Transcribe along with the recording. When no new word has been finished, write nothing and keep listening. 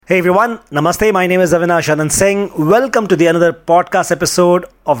Hey everyone, Namaste. My name is Avinash Anand Singh. Welcome to the another podcast episode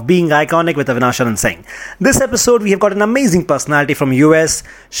of Being Iconic with Avinash Anand Singh. This episode, we have got an amazing personality from US.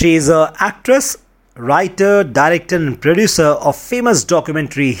 She is an actress, writer, director, and producer of famous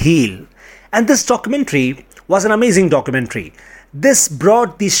documentary Heal. And this documentary was an amazing documentary. This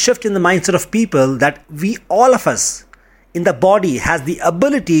brought the shift in the mindset of people that we, all of us, in the body, has the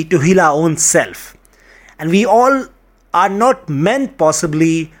ability to heal our own self. And we all are not meant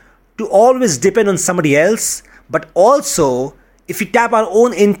possibly to always depend on somebody else, but also if we tap our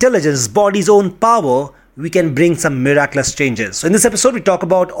own intelligence, body's own power, we can bring some miraculous changes. So in this episode, we talk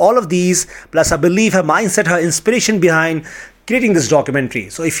about all of these, plus her belief, her mindset, her inspiration behind creating this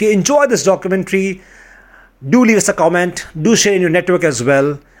documentary. So if you enjoy this documentary, do leave us a comment, do share in your network as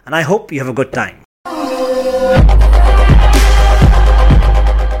well, and I hope you have a good time.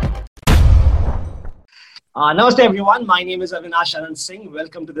 Namaste everyone, my name is Avinash Anand Singh.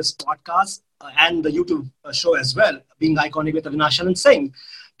 Welcome to this podcast and the YouTube show as well, Being Iconic with Avinash Anand Singh.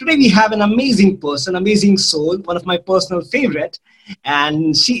 Today we have an amazing person, amazing soul, one of my personal favorite,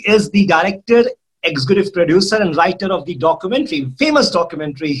 and she is the director, executive producer and writer of the documentary, famous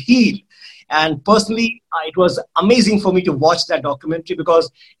documentary Heal. And personally, it was amazing for me to watch that documentary because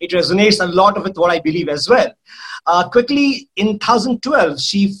it resonates a lot with what I believe as well. Quickly, in 2012,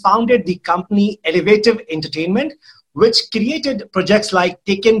 she founded the company Elevative Entertainment, which created projects like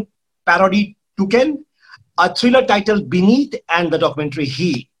Taken Parody Toucan, a thriller titled Beneath, and the documentary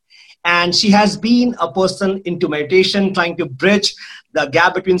Heal. And she has been a person into meditation, trying to bridge the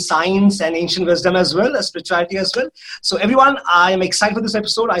gap between science and ancient wisdom as well, as spirituality as well. So everyone, I am excited for this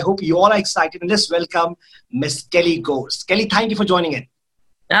episode. I hope you all are excited. And let's welcome Miss Kelly Ghost. Kelly, thank you for joining in.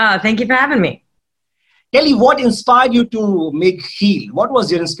 Thank you for having me. Kelly, what inspired you to make Heal? What was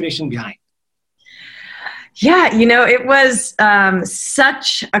your inspiration behind? Yeah, it was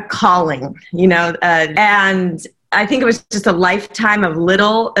such a calling, and I think it was just a lifetime of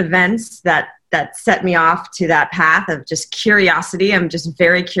little events that set me off to that path of just curiosity. I'm just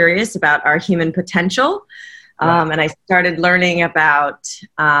very curious about our human potential. And I started learning about,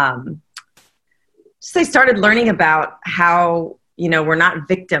 how, we're not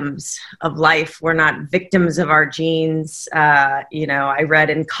victims of life. We're not victims of our genes. I read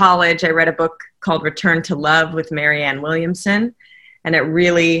in college, I read a book called Return to Love with Marianne Williamson. And it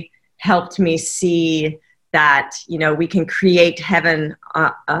really helped me see that, we can create heaven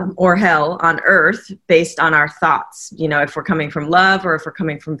or hell on earth based on our thoughts, if we're coming from love or if we're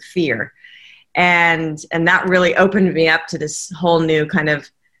coming from fear. And that really opened me up to this whole new kind of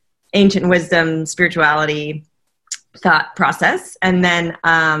ancient wisdom, spirituality thought process. And then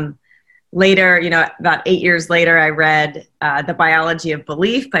later, about 8 years later, I read The Biology of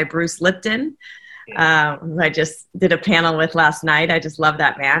Belief by Bruce Lipton. I just did a panel with last night. I just love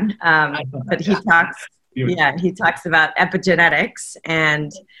that man. But he talks about epigenetics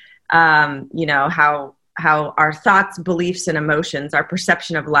and, how our thoughts, beliefs, and emotions, our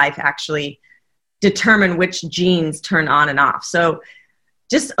perception of life actually determine which genes turn on and off. So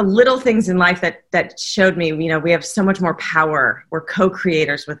just little things in life that showed me, we have so much more power. We're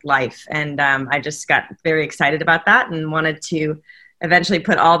co-creators with life. And I just got very excited about that and wanted to eventually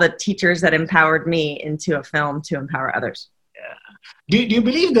put all the teachers that empowered me into a film to empower others. Do you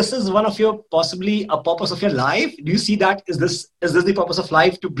believe this is one of your, possibly a purpose of your life? Do you see that? Is this the purpose of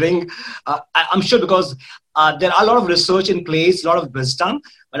life to bring, I'm sure because there are a lot of research in place, a lot of wisdom,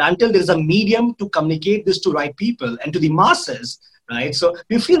 but until there's a medium to communicate this to right people and to the masses, right? So do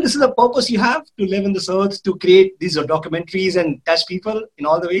you feel this is a purpose you have to live in this earth, to create these documentaries and touch people in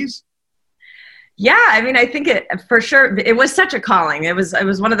all the ways? Yeah, I think for sure, it was such a calling. It was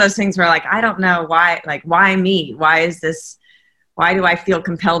one of those things where I don't know why me? Why do I feel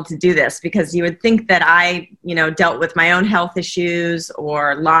compelled to do this? Because you would think that I, dealt with my own health issues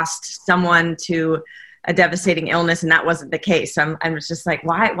or lost someone to a devastating illness, and that wasn't the case. So I was just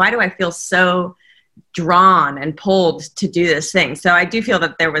why do I feel so drawn and pulled to do this thing? So I do feel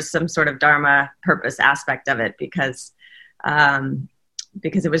that there was some sort of dharma purpose aspect of it because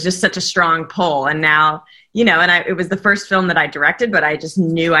it was just such a strong pull. And now, it was the first film that I directed, but I just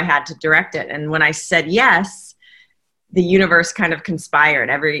knew I had to direct it. And when I said yes, the universe kind of conspired.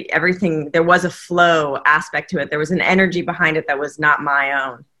 Everything, there was a flow aspect to it. There was an energy behind it that was not my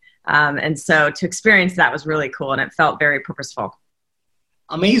own. And so to experience that was really cool, and it felt very purposeful.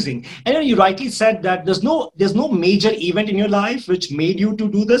 Amazing. And you rightly said that there's no major event in your life which made you to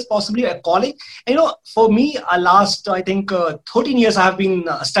do this, possibly a calling. And, for me, last, I think, 13 years I have been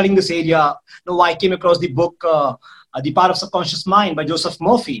studying this area. I came across the book, The Power of Subconscious Mind by Joseph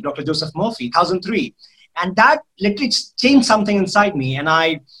Murphy, Dr. Joseph Murphy, 2003. And that literally changed something inside me. And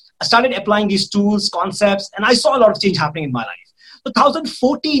I started applying these tools, concepts, and I saw a lot of change happening in my life. So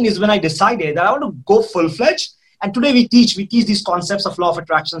 2014 is when I decided that I want to go full-fledged. And today we teach these concepts of law of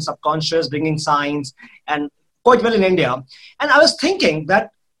attraction, subconscious, bringing science, and quite well in India. And I was thinking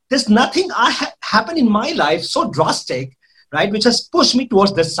that there's nothing happened in my life so drastic, right, which has pushed me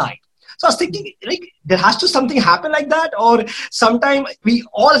towards this side. So I was thinking, like, there has to something happen like that, or sometime we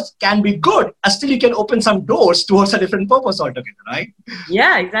all can be good, and still you can open some doors towards a different purpose altogether, right?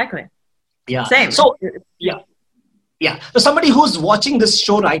 Yeah, exactly. Yeah. Same. So, yeah. Yeah. So somebody who's watching this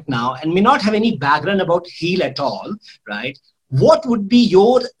show right now and may not have any background about HEAL at all, right? What would be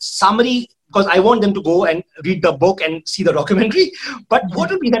your summary? Because I want them to go and read the book and see the documentary. But what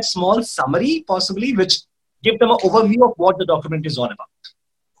would be that small summary, possibly, which give them an overview of what the documentary is all about?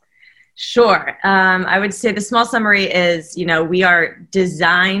 Sure. I would say the small summary is, we are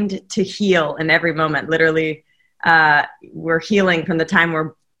designed to heal in every moment. Literally, we're healing from the time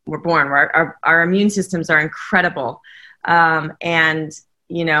we're born. Our immune systems are incredible. And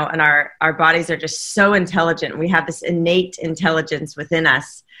our bodies are just so intelligent. We have this innate intelligence within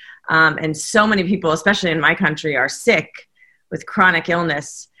us. And so many people, especially in my country, are sick with chronic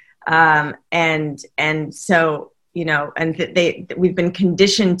illness. We've been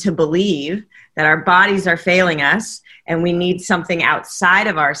conditioned to believe that our bodies are failing us and we need something outside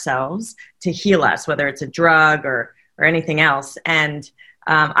of ourselves to heal us, whether it's a drug or anything else. And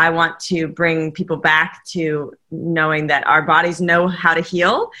I want to bring people back to knowing that our bodies know how to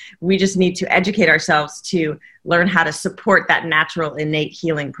heal. We just need to educate ourselves to learn how to support that natural, innate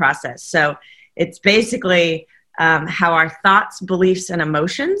healing process. So it's basically how our thoughts, beliefs, and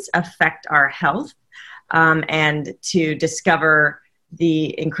emotions affect our health, and to discover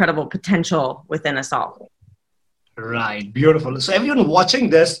the incredible potential within us all. Right. Beautiful. So everyone watching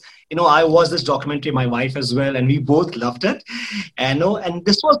this, I watched this documentary, my wife as well, and we both loved it. And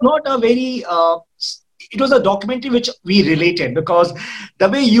this was not a very, it was a documentary which we related, because the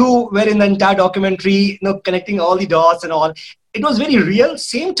way you were in the entire documentary, connecting all the dots and all, it was very real.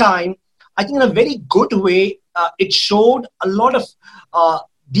 Same time, I think in a very good way, it showed a lot of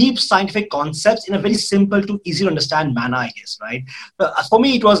deep scientific concepts in a very simple to easy to understand manner, I guess, right? For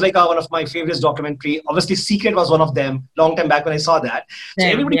me, it was like one of my favorite documentary. Obviously, Secret was one of them, long time back when I saw that. So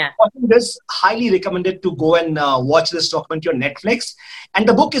everybody watching this, highly recommended to go and watch this documentary on Netflix. And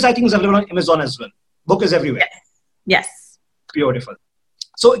the book is available on Amazon as well. Book is everywhere. Yes. Beautiful.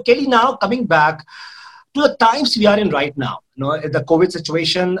 So Kelly, now coming back to the times we are in right now, the COVID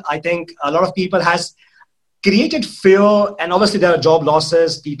situation, I think a lot of people has created fear, and obviously there are job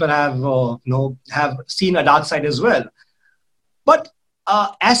losses. People have seen a dark side as well. But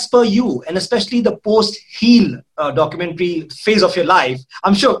as per you, and especially the post-HEAL documentary phase of your life,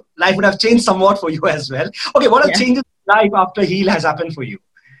 I'm sure life would have changed somewhat for you as well. Okay, what are changes in life after HEAL has happened for you?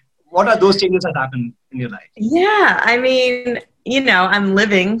 What are those changes that happened in your life? Yeah, I mean, I'm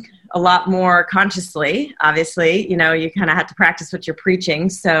living a lot more consciously, obviously. You kind of have to practice what you're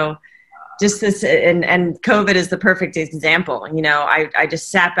preaching. So just this, and COVID is the perfect example. I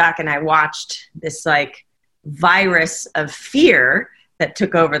just sat back and I watched this like virus of fear that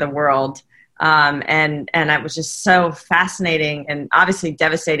took over the world. And it was just so fascinating and obviously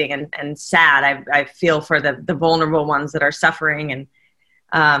devastating and sad. I feel for the vulnerable ones that are suffering. And,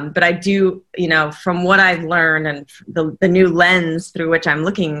 but I do, from what I've learned and the new lens through which I'm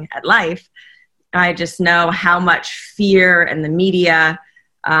looking at life, I just know how much fear and the media,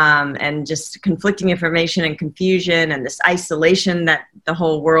 and just conflicting information and confusion and this isolation that the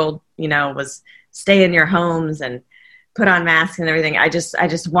whole world, was stay in your homes and put on masks and everything. I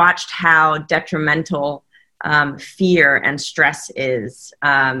just watched how detrimental fear and stress is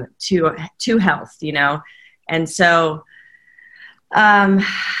to health, and so I'm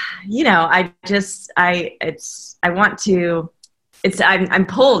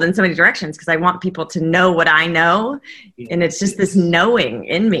pulled in so many directions because I want people to know what I know. And it's just this knowing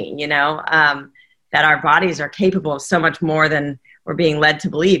in me, that our bodies are capable of so much more than we're being led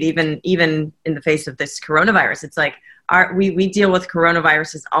to believe, even in the face of this coronavirus. It's like we deal with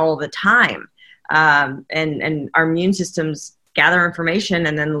coronaviruses all the time. And our immune systems gather information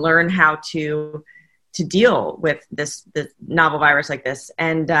and then learn how to deal with this novel virus like this.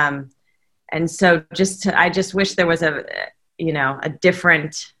 And so I just wish there was a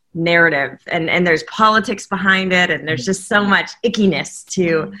different narrative, and there's politics behind it, and there's just so much ickiness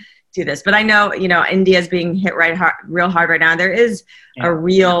to this. But I know, India is being hit real hard right now. There is a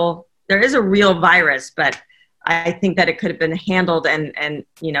real virus, but I think that it could have been handled and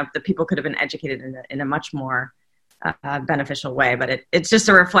the people could have been educated in a much more beneficial way. But it's just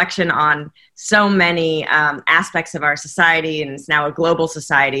a reflection on so many aspects of our society, and it's now a global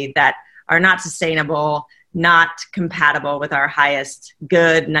society, that are not sustainable, not compatible with our highest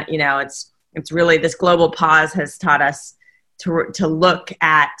good. It's really, this global pause has taught us to look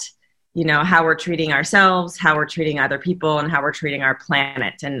at, how we're treating ourselves, how we're treating other people, and how we're treating our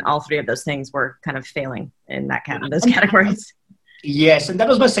planet. And all three of those things were kind of failing in those categories. Yes. And that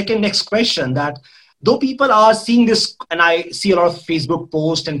was my next question, that though people are seeing this, and I see a lot of Facebook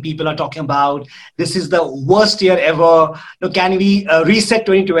posts and people are talking about this is the worst year ever. Can we reset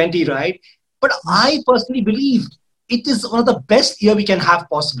 2020, right? But I personally believe it is one of the best year we can have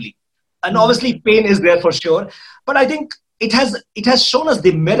possibly. And obviously pain is there for sure. But I think it has shown us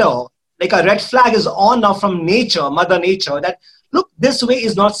the mirror, like a red flag is on now from nature, Mother Nature, that look, this way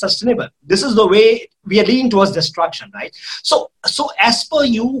is not sustainable. This is the way we are leading towards destruction, right? So as per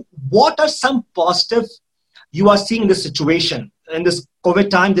you, what are some positive you are seeing in this situation, in this COVID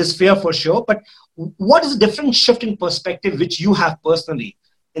time, this fear for sure, but what is a different shift in perspective which you have personally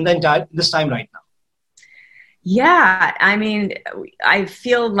in this time right now? Yeah, I mean, I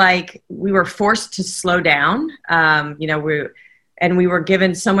feel like we were forced to slow down. We were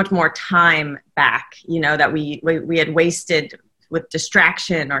given so much more time back, that we had wasted with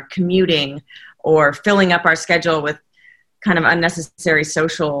distraction or commuting or filling up our schedule with kind of unnecessary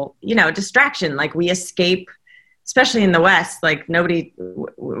social, distraction. Like, we escape, especially in the West, like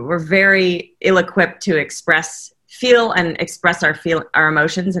we're very ill-equipped to feel our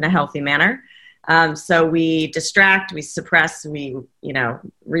emotions in a healthy manner. So we distract, we suppress, we,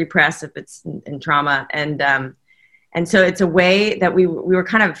 repress if it's in trauma. And so it's a way that we were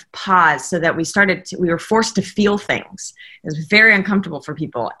kind of paused, so that we were forced to feel things. It was very uncomfortable for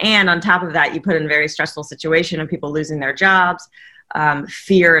people. And on top of that, you put in a very stressful situation of people losing their jobs,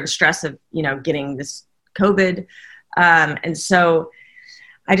 fear and stress of, getting this COVID. And so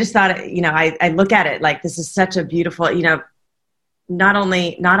I just thought, I look at it like this is such a beautiful, not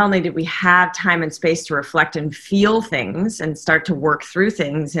only did we have time and space to reflect and feel things and start to work through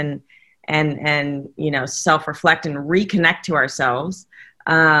things and self-reflect and reconnect to ourselves,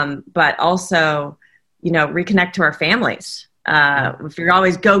 but also, reconnect to our families. If you're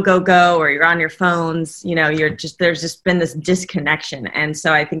always go, or you're on your phones, there's just been this disconnection. And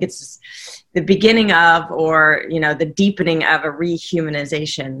so I think it's just the beginning of, or, the deepening of a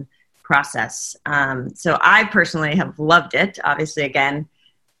rehumanization process. So I personally have loved it. Obviously, again,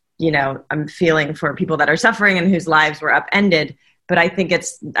 I'm feeling for people that are suffering and whose lives were upended, but I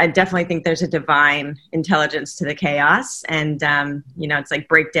definitely think there's a divine intelligence to the chaos, and, it's like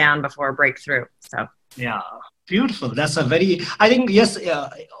breakdown before breakthrough. So, yeah. Beautiful. That's I think, yes,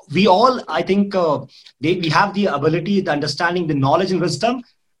 we all, I think we have the ability, the understanding, the knowledge and wisdom,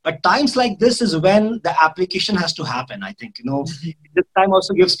 but times like this is when the application has to happen. I think, this time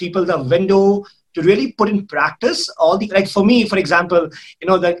also gives people the window to really put in practice like for me, for example,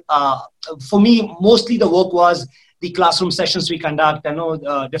 for me, mostly the work was the classroom sessions we conduct,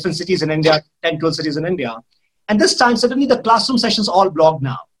 different cities in India, 10, 12 cities in India. And this time, suddenly the classroom sessions all blocked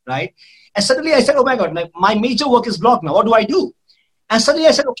now, right? And suddenly I said, oh my God, my major work is blocked now. What do I do? And suddenly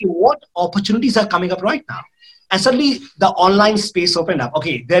I said, okay, what opportunities are coming up right now? And suddenly the online space opened up.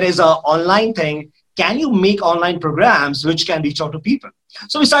 Okay, there is an online thing. Can you make online programs which can reach out to people?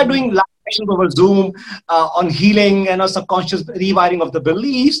 So we started doing live sessions over Zoom on healing and subconscious rewiring of the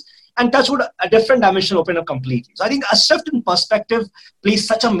beliefs, and touch wood, a different dimension opened up completely. So I think a shift in perspective plays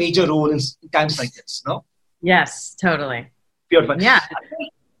such a major role in times like this, no? Yes, totally. Beautiful. Yeah.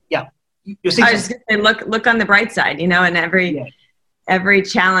 Yeah. I was just going to say, look on the bright side, in every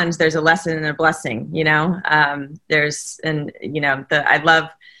challenge, there's a lesson and a blessing, I love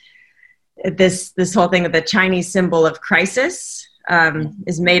this whole thing of the Chinese symbol of crisis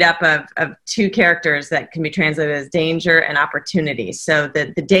is made up of two characters that can be translated as danger and opportunity. So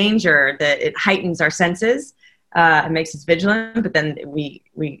the danger, it heightens our senses, it makes us vigilant, but then we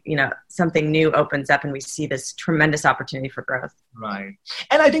something new opens up and we see this tremendous opportunity for growth. Right.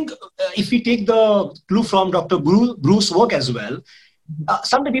 And I think if we take the clue from Dr. Bruce's work as well,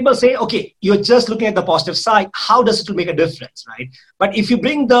 sometimes people say, okay, you're just looking at the positive side. How does it make a difference, right? But if you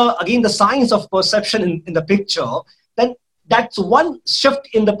bring the science of perception in the picture, then that's one shift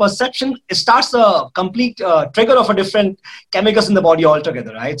in the perception. It starts a complete trigger of a different chemicals in the body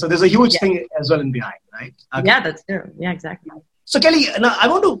altogether, right? So there's a huge thing as well in behind, right? Okay. Yeah, that's true. Yeah, exactly. So Kelly, now I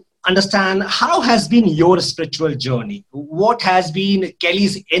want to understand, how has been your spiritual journey? What has been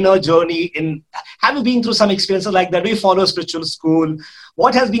Kelly's inner journey? Have you been through some experiences like that? Do you follow a spiritual school?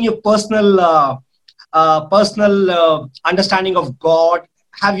 What has been your personal understanding of God?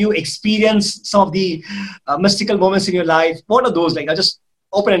 have you experienced some of the mystical moments in your life? What are those like? I just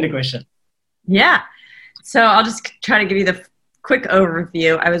open-ended question. Yeah. So I'll just try to give you the quick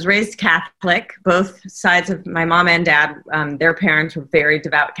overview. I was raised Catholic. Both sides of my mom and dad, their parents were very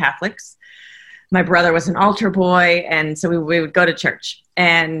devout Catholics. My brother was an altar boy, and so we would go to church.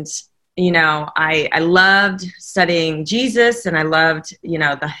 And, you know, I loved studying Jesus, and I loved, you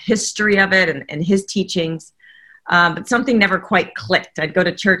know, the history of it and his teachings. But something never quite clicked. I'd go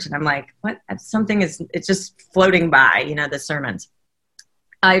to church, and I'm like, what? It's just floating by, you know, the sermons.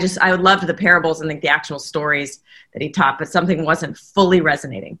 I loved the parables and the actual stories that he taught, but something wasn't fully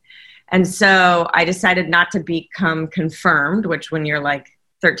resonating. And so I decided not to become confirmed, which when you're like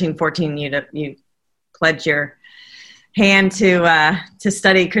 13, 14, you pledge your hand to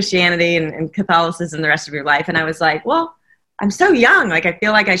study Christianity and Catholicism the rest of your life. And I was like, well, I'm so young. Like, I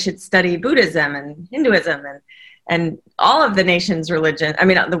feel like I should study Buddhism and Hinduism and all of the nation's religion. I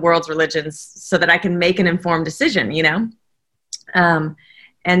mean, the world's religions, so that I can make an informed decision, you know?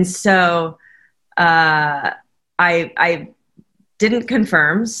 And so I didn't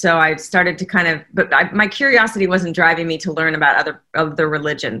confirm. So I started to my curiosity wasn't driving me to learn about other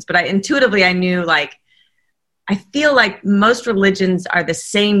religions. But intuitively, I knew, like, I feel like most religions are the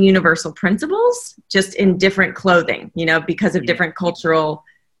same universal principles, just in different clothing, you know, because of different cultural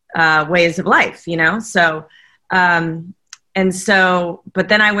ways of life, you know? So, but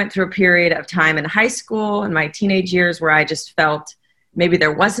then I went through a period of time in high school and my teenage years where I just felt maybe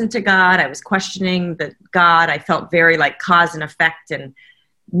there wasn't a God. I was questioning the God. I felt very like cause and effect and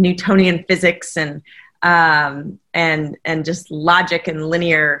Newtonian physics and just logic and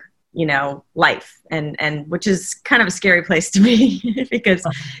linear, you know, life, and which is kind of a scary place to be because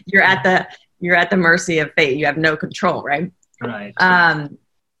you're at the mercy of fate. You have no control, right? Right.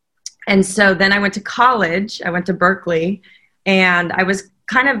 And so then I went to college. I went to Berkeley, and I was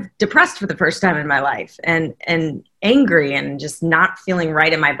kind of depressed for the first time in my life, and angry and just not feeling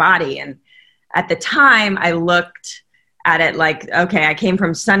right in my body. And at the time, I looked at it like, okay, I came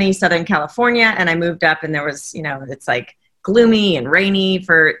from sunny Southern California, and I moved up, and there was, you know, it's like gloomy and rainy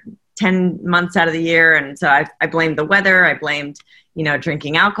for 10 months out of the year. And so I blamed the weather. I blamed, you know,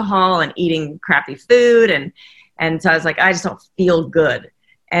 drinking alcohol and eating crappy food. And so I was like, I just don't feel good.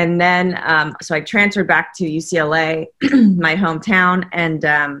 And then, so I transferred back to UCLA, my hometown,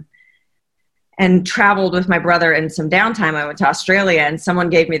 and traveled with my brother in some downtime. I went to Australia, and someone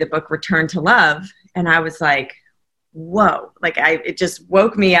gave me the book Return to Love. And I was like, whoa, like it just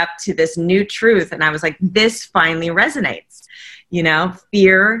woke me up to this new truth. And I was like, this finally resonates, you know,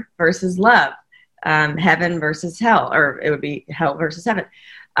 fear versus love, heaven versus hell, or it would be hell versus heaven.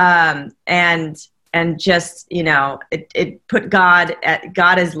 And just, you know, it put God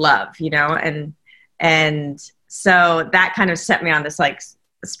as love, you know, and so that kind of set me on this like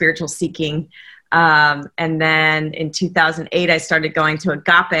spiritual seeking. And then in 2008, I started going to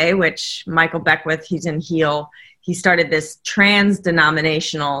Agape, which Michael Beckwith, he's in Heal. He started this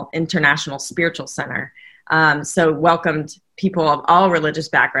trans-denominational international spiritual center. So welcomed people of all religious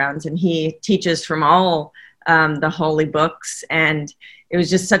backgrounds, and he teaches from all the holy books. And it was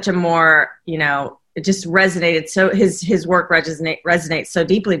just such a more, you know, it just resonated. So his work resonates so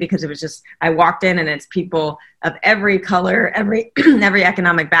deeply because it was just, I walked in and it's people of every color, every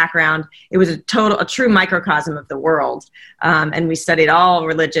economic background. It was a true microcosm of the world. And we studied all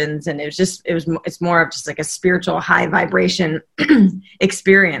religions, and it's more of just like a spiritual high vibration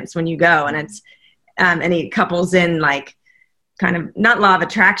experience when you go. And it's, and he couples in like kind of not law of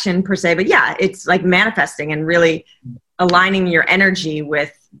attraction per se, but yeah, it's like manifesting and really aligning your energy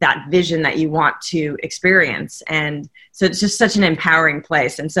with that vision that you want to experience. And so it's just such an empowering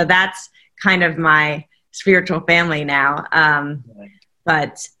place. And so that's kind of my spiritual family now.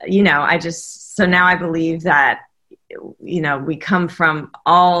 But, you know, so now I believe that, you know, we come from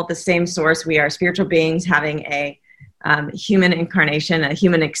all the same source. We are spiritual beings having a human incarnation, a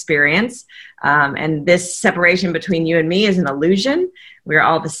human experience. And this separation between you and me is an illusion. We're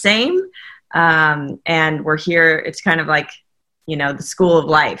all the same. And we're here. It's kind of like, you know, the school of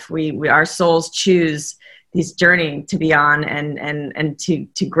life. Our souls choose this journey to be on and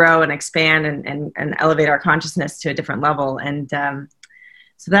to grow and expand and elevate our consciousness to a different level. And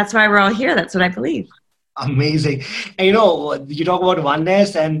so that's why we're all here. That's what I believe. Amazing. And, you know, you talk about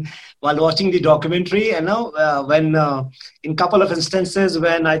oneness, and while watching the documentary, you know, when in couple of instances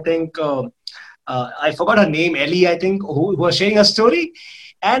when I think, I forgot her name, Ellie, I think, who was sharing a story.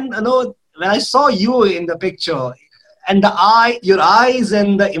 And, you know, when I saw you in the picture, and your eyes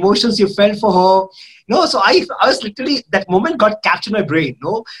and the emotions you felt for her, you know, so I was literally, that moment got captured in my brain, you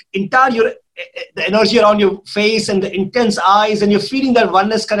know, entire your the energy around your face and the intense eyes, and you're feeling that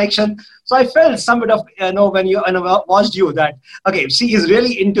oneness connection. So I felt some bit of, when I watched you, that, okay, she is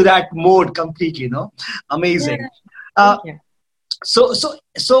really into that mode completely, Amazing. Yeah. Thank you.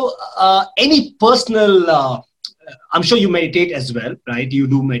 So, any personal, I'm sure you meditate as well, right? You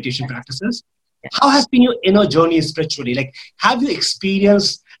do meditation practices. How has been your inner journey spiritually? Like, have you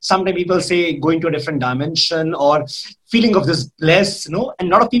experienced, sometimes people say going to a different dimension or feeling of this bliss, and a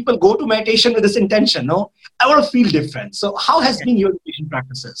lot of people go to meditation with this intention, I want to feel different. So how has been your meditation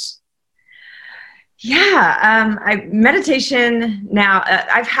practices? Yeah, meditation now,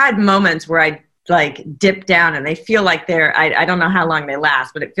 I've had moments where I like dip down and they feel like I don't know how long they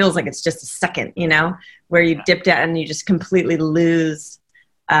last, but it feels like it's just a second, where you dip down and you just completely lose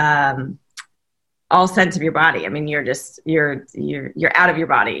all sense of your body. I mean, you're out of your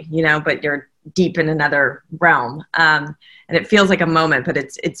body, but you're deep in another realm. And it feels like a moment, but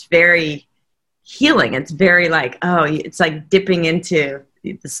it's very healing. It's very like, it's like dipping into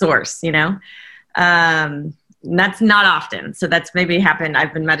the source, and that's not often. So that's maybe happened.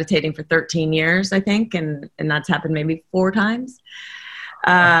 I've been meditating for 13 years, I think. And that's happened maybe 4 times.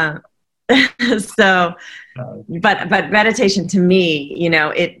 So, but meditation to me,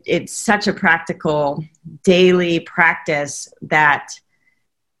 it's such a practical daily practice that,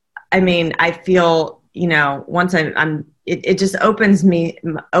 I feel, once it just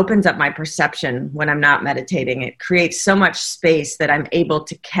opens up my perception when I'm not meditating. It creates so much space that I'm able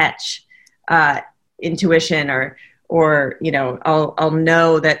to catch, intuition or, I'll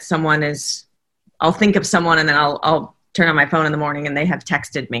know that I'll think of someone and then I'll turn on my phone in the morning and they have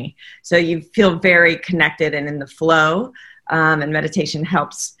texted me. So you feel very connected and in the flow. And meditation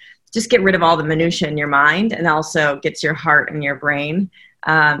helps just get rid of all the minutia in your mind, and also gets your heart and your brain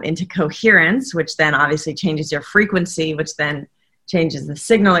into coherence, which then obviously changes your frequency, which then changes the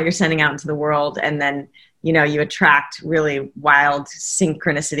signal that you're sending out into the world. And then, you attract really wild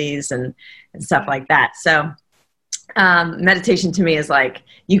synchronicities and stuff like that. So meditation to me is like,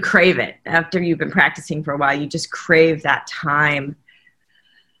 you crave it after you've been practicing for a while. You just crave that time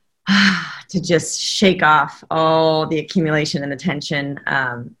to just shake off all the accumulation and the tension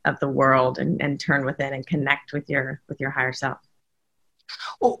of the world and turn within and connect with your higher self.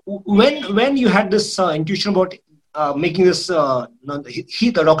 When you had this intuition about making this the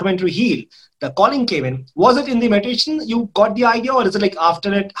documentary Heal, the calling came in, was it in the meditation you got the idea, or is it like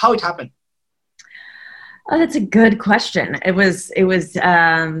after it? How it happened? Oh, that's a good question. It was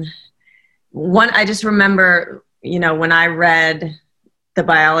one, I just remember, when I read The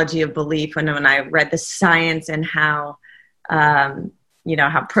Biology of Belief, when I read the science and how,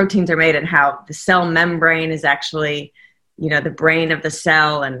 how proteins are made and how the cell membrane is actually, the brain of the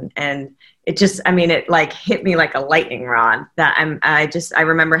cell. And it just, it like hit me like a lightning rod that I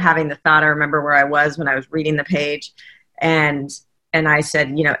remember having the thought. I remember where I was when I was reading the page, and I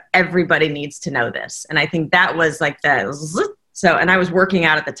said, everybody needs to know this. And I think that was like and I was working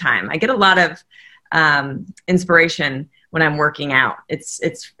out at the time. I get a lot of inspiration when I'm working out.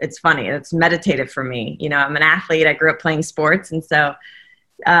 It's funny. It's meditative for me. I'm an athlete. I grew up playing sports. And so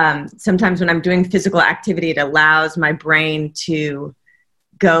sometimes when I'm doing physical activity, it allows my brain to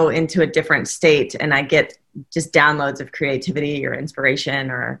go into a different state, and I get just downloads of creativity or inspiration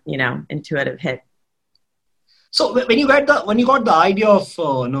or, intuitive hit. So when you got the idea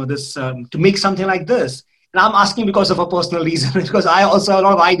of this to make something like this, and I'm asking because of a personal reason, because I also have a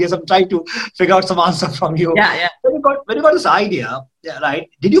lot of ideas. I'm trying to figure out some answer from you. Yeah. When you got this idea, right?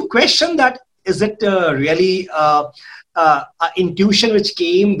 Did you question that? Is it really intuition which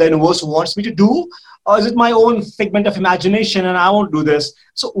came, the universe wants me to do, or is it my own figment of imagination and I won't do this?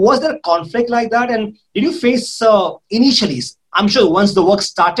 So was there a conflict like that? And did you face initially? I'm sure once the work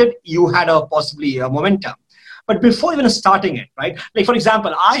started, you had possibly a momentum. But before even starting it, right? Like, for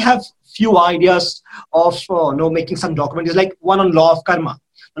example, I have few ideas of making some documentaries, like one on law of karma.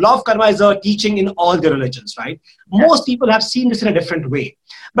 The law of karma is a teaching in all the religions, right? Yeah. Most people have seen this in a different way.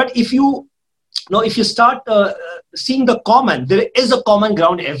 But if you start seeing the common, there is a common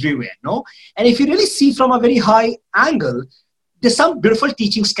ground everywhere, no? And if you really see from a very high angle, there's some beautiful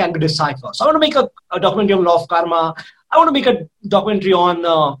teachings can be deciphered. So I want to make a documentary on law of karma. I want to make a documentary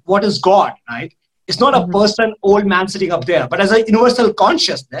on what is God, right? It's not a person, old man sitting up there, but as a universal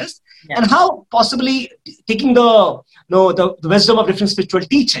consciousness, and how possibly taking the wisdom of different spiritual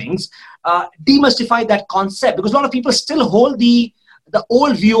teachings, demystify that concept, because a lot of people still hold the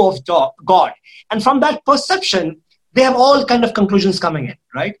old view of God. And from that perception, they have all kind of conclusions coming in,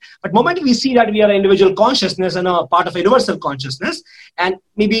 right? But the moment we see that we are an individual consciousness and a part of a universal consciousness, and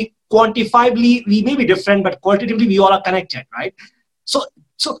maybe quantifiably we may be different, but qualitatively we all are connected, right? So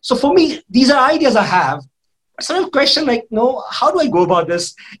So for me, these are ideas I have. Sort of question like, no, how do I go about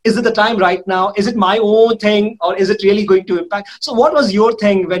this? Is it the time right now? Is it my own thing, or is it really going to impact? So what was your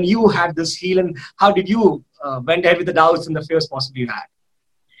thing when you had this heal, and how did you went ahead with the doubts and the fears possibly you had?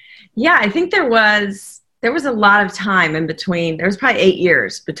 Yeah, I think there was a lot of time in between. There was probably 8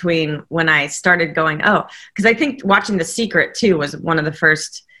 years between when I started going, oh, because I think watching The Secret too was one of the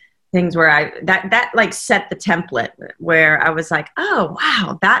first things where that like set the template where I was like, oh,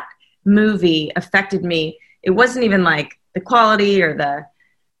 wow, that movie affected me. It wasn't even like the quality or the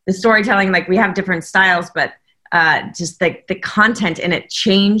storytelling, like we have different styles, but just like the content in it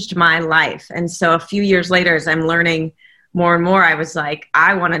changed my life. And so a few years later, as I'm learning more and more, I was like,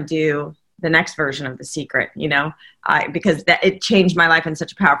 I want to do the next version of The Secret, because it changed my life in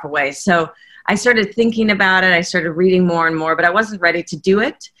such a powerful way. So I started thinking about it. I started reading more and more, but I wasn't ready to do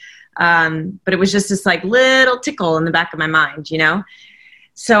it. But it was just this like little tickle in the back of my mind,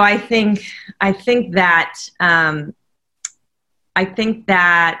 So I think that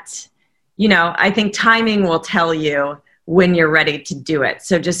timing will tell you when you're ready to do it.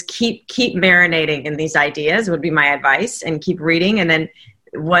 So just keep marinating in these ideas would be my advice, and keep reading. And then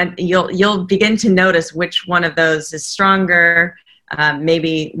when you'll begin to notice which one of those is stronger.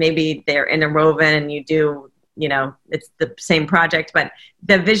 Maybe they're interwoven and you do, it's the same project, but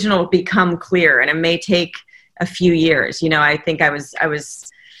the vision will become clear, and it may take a few years. I think I was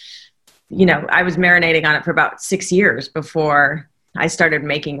marinating on it for about 6 years before I started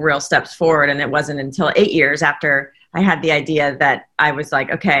making real steps forward. And it wasn't until 8 years after I had the idea that I was like,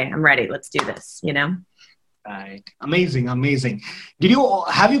 okay, I'm ready. Let's do this, Right. Amazing.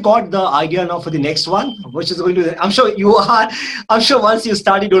 Have you got the idea now for the next one, which is going to, I'm sure once you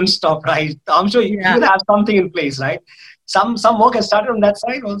start, you don't stop, right? I'm sure you will have something in place, right? Some work has started on that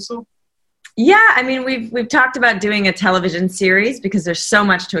side also. Yeah, I mean, we've talked about doing a television series because there's so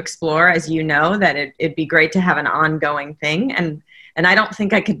much to explore, as you know, that it'd be great to have an ongoing thing. And I don't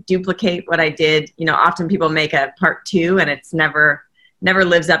think I could duplicate what I did. Often people make a part 2 and it's never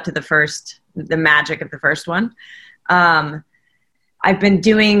lives up to the magic of the first one. I've been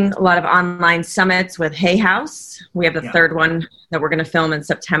doing a lot of online summits with Hay House. We have the third one that we're going to film in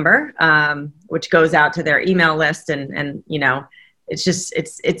September, which goes out to their email list. And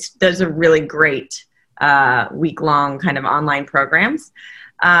those are really great week-long kind of online programs.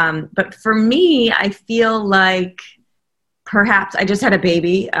 But for me, I feel like perhaps I just had a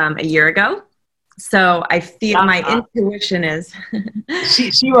baby a year ago. So I feel my intuition is...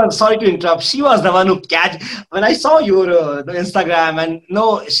 she was, sorry to interrupt, she was the one who when I saw your Instagram, and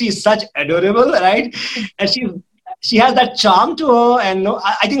she's such adorable, right? And she has that charm to her, and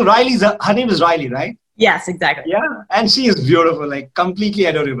I think her name is Riley, right? Yes, exactly. Yeah, and she is beautiful, like completely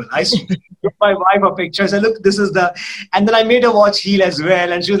adorable. I gave my wife a picture. I said, look, this is and then I made her watch Heal as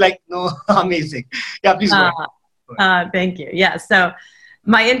well, and she was like, no, amazing. Yeah, please go ahead. Thank you. Yeah, so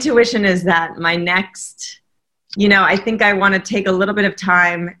my intuition is that my next, I think I want to take a little bit of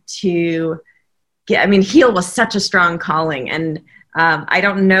time to Heal was such a strong calling. And I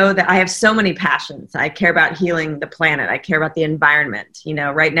don't know that I have so many passions. I care about healing the planet. I care about the environment.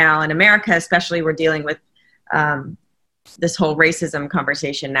 Right now in America, especially, we're dealing with this whole racism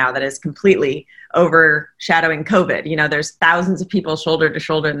conversation now that is completely overshadowing COVID. There's thousands of people shoulder to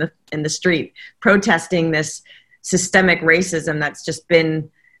shoulder in the street protesting this systemic racism that's just been,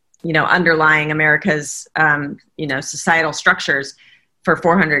 underlying America's, societal structures for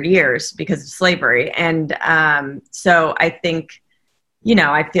 400 years because of slavery. And so I think,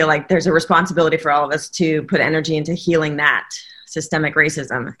 I feel like there's a responsibility for all of us to put energy into healing that systemic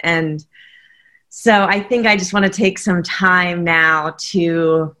racism. And so I think I just want to take some time now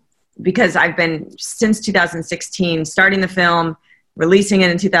because I've been, since 2016, starting the film, releasing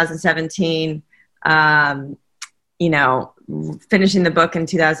it in 2017, finishing the book in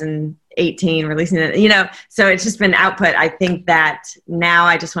 2018, releasing it, so it's just been output. I think that now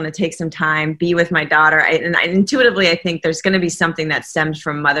I just want to take some time, be with my daughter. Intuitively, I think there's going to be something that stems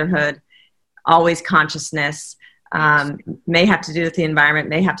from motherhood, always consciousness, may have to do with the environment,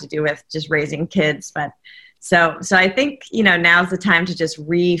 may have to do with just raising kids. But so I think, now's the time to just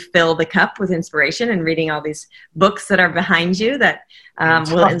refill the cup with inspiration and reading all these books that are behind you that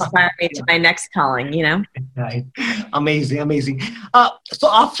will inspire me to my next calling, Right. Amazing. So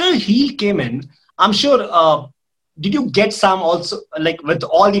after Heal came in, I'm sure, did you get some also, like with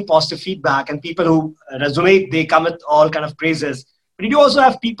all the positive feedback and people who resonate, they come with all kind of praises. But did you also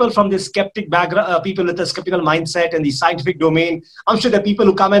have people from the skeptic background, people with a skeptical mindset in the scientific domain? I'm sure there are people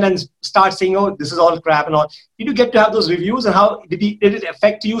who come in and start saying, oh, this is all crap and all. Did you get to have those reviews, and how did it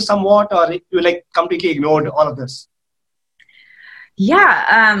affect you somewhat, or you like completely ignored all of this?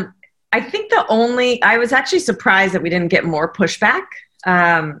 Yeah, I think I was actually surprised that we didn't get more pushback.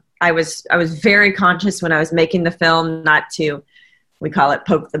 I was very conscious when I was making the film not to, we call it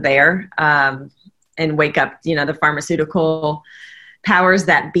poke the bear, and wake up, the pharmaceutical powers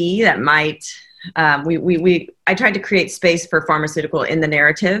that be that might, I tried to create space for pharmaceutical in the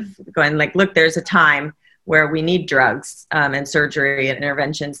narrative, going like, look, there's a time where we need drugs and surgery and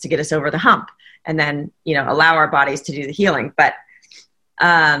interventions to get us over the hump, and then, allow our bodies to do the healing. But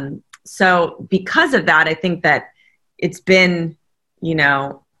so because of that, I think that it's been,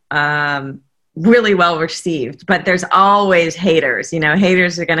 really well received, but there's always haters,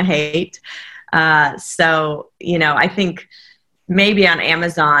 haters are going to hate. So, I think maybe on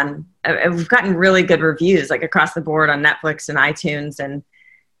Amazon, we've gotten really good reviews, like across the board on Netflix and iTunes and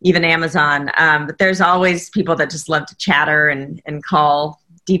even Amazon. But there's always people that just love to chatter and call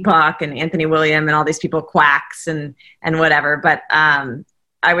Deepak and Anthony William and all these people quacks and whatever. But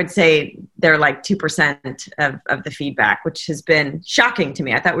I would say they're like 2% of the feedback, which has been shocking to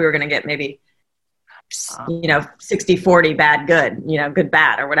me. I thought we were going to get maybe 60-40 bad, good, good,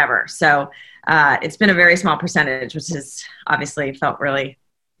 bad or whatever. So it's been a very small percentage, which has obviously felt really,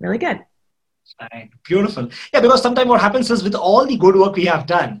 really good. Right. Beautiful. Yeah, because sometimes what happens is with all the good work we have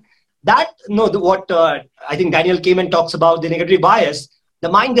done, that, what I think Daniel Kahneman talks about, the negative bias, the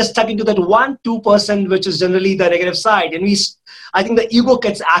mind gets stuck into that 1-2%, which is generally the negative side. And I think the ego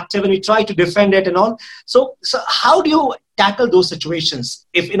gets active and we try to defend it and all. So how do you tackle those situations?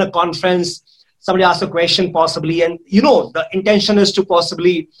 If in a conference, somebody asks a question possibly, and the intention is to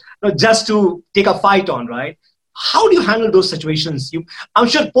possibly just to take a fight on, right? How do you handle those situations? I'm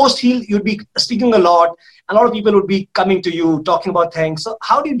sure post-heal, you'd be speaking a lot. A lot of people would be coming to you, talking about things. So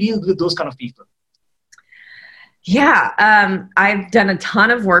how do you deal with those kind of people? Yeah, I've done a ton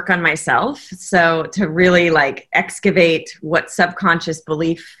of work on myself. So to really excavate what subconscious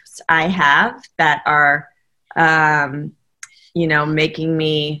beliefs I have that are, making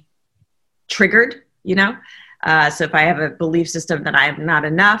me triggered, so if I have a belief system that I am not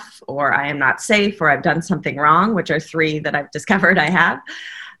enough, or I am not safe, or I've done something wrong, which are 3 that I've discovered I have,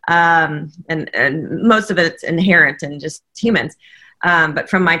 and most of it's inherent in just humans. But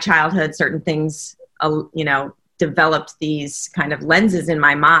from my childhood, certain things, developed these kind of lenses in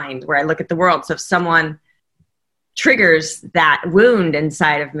my mind where I look at the world. So if someone triggers that wound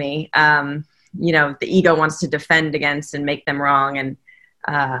inside of me, the ego wants to defend against and make them wrong. And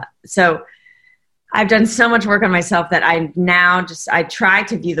so I've done so much work on myself that I now I try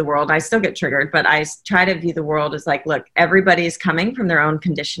to view the world. I still get triggered, but I try to view the world as like, look, everybody is coming from their own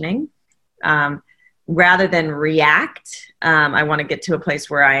conditioning. Rather than react, I want to get to a place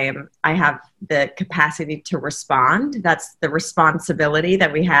where I have the capacity to respond. That's the responsibility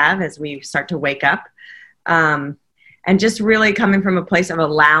that we have as we start to wake up. And just really coming from a place of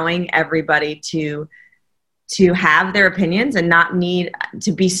allowing everybody to have their opinions and not need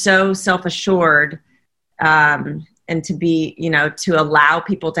to be so self-assured, and to be, to allow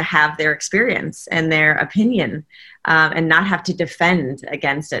people to have their experience and their opinion, and not have to defend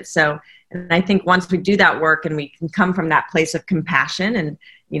against it. And I think once we do that work and we can come from that place of compassion and,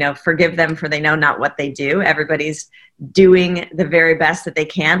 forgive them for they know not what they do. Everybody's doing the very best that they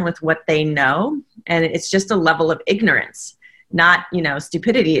can with what they know. And it's just a level of ignorance, not,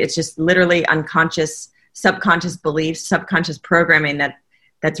 stupidity. It's just literally subconscious beliefs, subconscious programming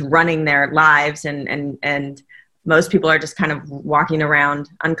that's running their lives. And most people are just kind of walking around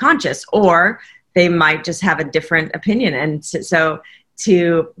unconscious, or they might just have a different opinion. And so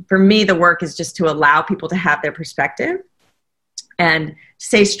for me, the work is just to allow people to have their perspective and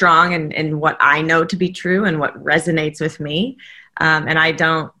stay strong in what I know to be true and what resonates with me. And I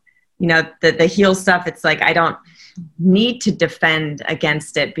don't, the heal stuff, it's like, I don't need to defend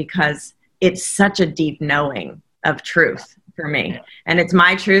against it because it's such a deep knowing of truth for me. And it's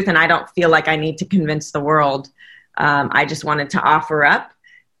my truth. And I don't feel like I need to convince the world. I just wanted to offer up,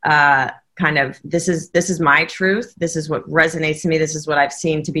 kind of, this is my truth. This is what resonates to me. This is what I've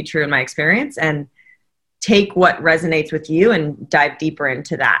seen to be true in my experience, and take what resonates with you and dive deeper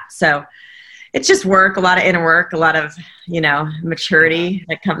into that. So it's just work, a lot of inner work, a lot of, maturity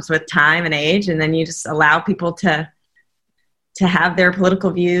that comes with time and age. And then you just allow people to have their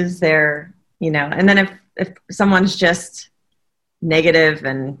political views, their, and then if someone's just negative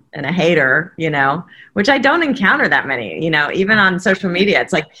and a hater, which I don't encounter that many, even on social media,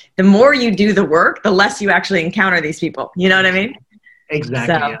 it's like the more you do the work, the less you actually encounter these people. You know what I mean?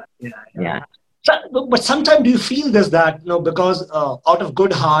 Exactly. So, yeah. So, but sometimes do you feel this that, because out of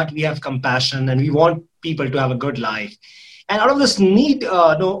good heart, we have compassion and we want people to have a good life. And out of this need,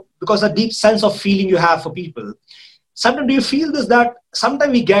 because a deep sense of feeling you have for people, Sometimes do you feel this, that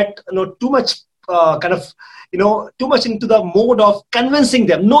sometimes we get too much too much into the mode of convincing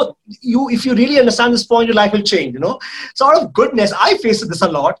them? No, if you really understand this point, your life will change. So out of goodness, I faced this a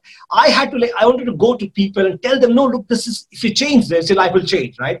lot. I wanted to go to people and tell them, no, look, this is, if you change this, your life will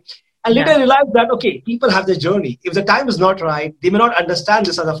change, right? And later I realized that, okay, people have their journey. If the time is not right, they may not understand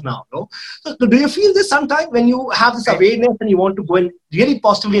this as of now. No? So do you feel this sometimes when you have this awareness and you want to go and really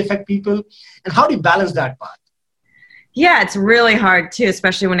positively affect people? And how do you balance that part? Yeah, it's really hard too,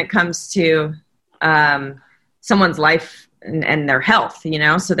 especially when it comes to someone's life and their health,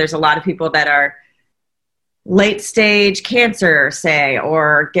 So there's a lot of people that are late stage cancer, say,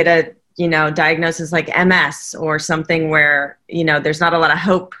 or get a, diagnosis like MS or something where, there's not a lot of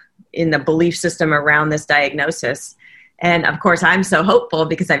hope in the belief system around this diagnosis. And of course, I'm so hopeful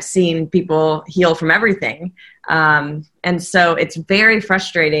because I've seen people heal from everything. And so it's very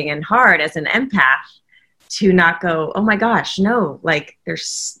frustrating and hard as an empath to not go, oh my gosh, no, like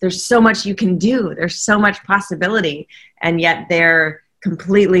there's so much you can do. There's so much possibility. And yet they're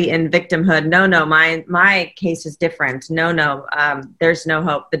completely in victimhood. No, my case is different. No, there's no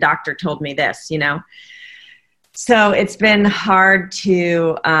hope. The doctor told me this, So it's been hard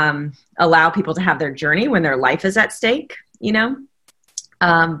to allow people to have their journey when their life is at stake,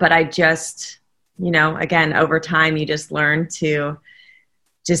 But I just, again, over time, you just learn to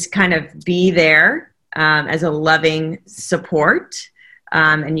just kind of be there as a loving support.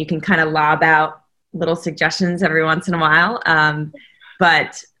 And you can kind of lob out little suggestions every once in a while.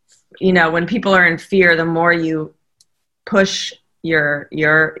 But, when people are in fear, the more you push your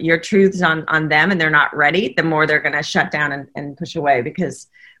truths on them and they're not ready, the more they're going to shut down and push away, because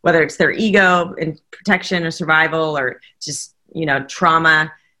whether it's their ego in protection or survival or just,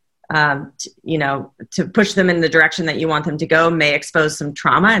 trauma, to push them in the direction that you want them to go may expose some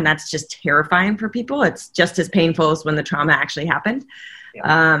trauma. And that's just terrifying for people. It's just as painful as when the trauma actually happened.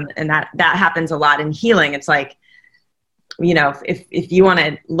 Yeah. And that happens a lot in healing. It's like, if you want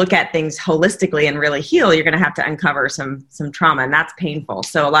to look at things holistically and really heal, you're going to have to uncover some trauma, and that's painful.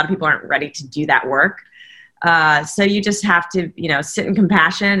 So a lot of people aren't ready to do that work. So you just have to, sit in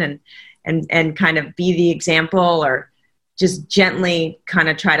compassion and kind of be the example, or just gently kind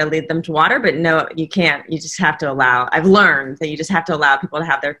of try to lead them to water. But no, you can't. You just have to allow. I've learned that you just have to allow people to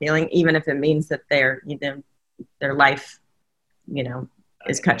have their feeling, even if it means that their life,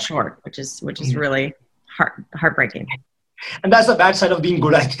 is cut short, which is really heartbreaking. And that's the bad side of being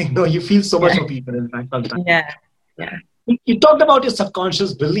good, I think. No, you feel so much for people, in fact, sometimes. Yeah. You talked about your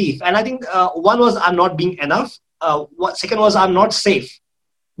subconscious belief. And I think one was, I'm not being enough. Second was, I'm not safe.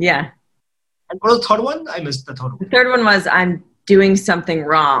 Yeah. And what was the third one? I missed the third one. The third one was, I'm doing something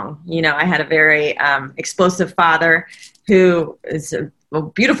wrong. I had a very explosive father who is a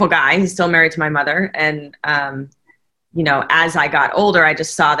beautiful guy. He's still married to my mother. And, as I got older, I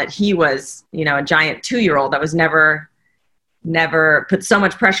just saw that he was, a giant 2-year-old that was never put so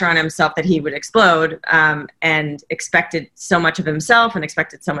much pressure on himself that he would explode, and expected so much of himself and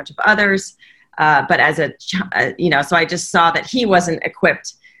expected so much of others. But as so I just saw that he wasn't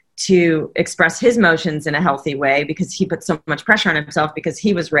equipped to express his emotions in a healthy way because he put so much pressure on himself, because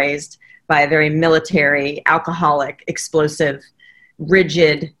he was raised by a very military, alcoholic, explosive,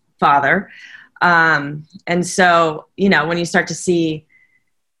 rigid father. And so, when you start to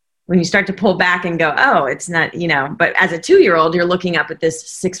pull back and go, oh, it's not, but as a 2-year-old, you're looking up at this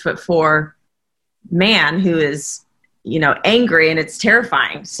 6'4" man who is, angry, and it's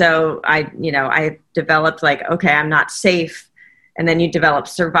terrifying. So I developed like, okay, I'm not safe. And then you develop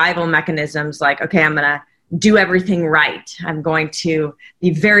survival mechanisms like, okay, I'm going to do everything right. I'm going to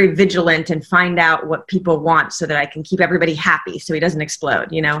be very vigilant and find out what people want so that I can keep everybody happy so he doesn't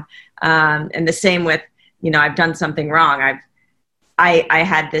explode, and the same with, I've done something wrong. I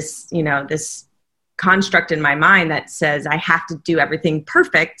had this, this construct in my mind that says I have to do everything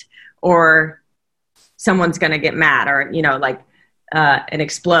perfect or someone's going to get mad, or, and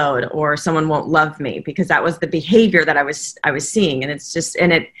explode, or someone won't love me, because that was the behavior that I was seeing. And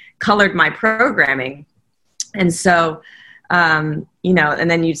and it colored my programming. And so, and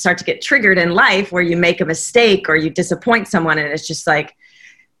then you start to get triggered in life where you make a mistake or you disappoint someone, and it's just like,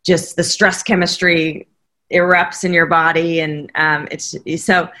 just the stress chemistry erupts in your body. And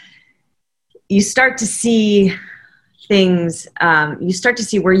so you start to see things, you start to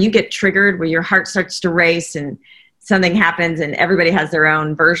see where you get triggered, where your heart starts to race and something happens, and everybody has their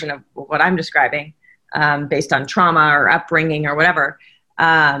own version of what I'm describing, based on trauma or upbringing or whatever.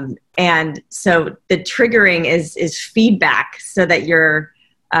 And so the triggering is feedback, so that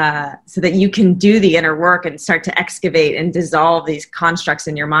so that you can do the inner work and start to excavate and dissolve these constructs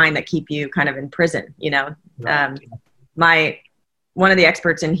in your mind that keep you kind of in prison, Right. one of the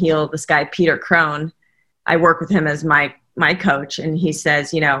experts in Heal, this guy, Peter Crone, I work with him as my coach. And he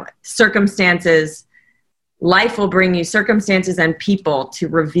says, life will bring you circumstances and people to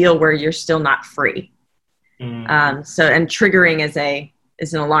reveal where you're still not free. And triggering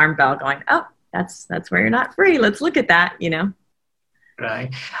is an alarm bell going, oh, that's where you're not free. Let's look at that,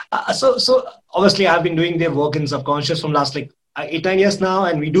 Right. So obviously I've been doing their work in subconscious from last 8-9 years now,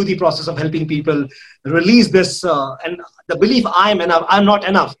 and we do the process of helping people release this. And the belief I'm enough, I'm not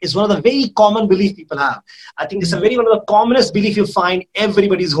enough is one of the very common belief people have. I think it's one of the commonest belief you find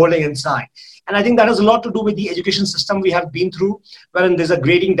everybody's holding inside. And I think that has a lot to do with the education system we have been through, wherein there's a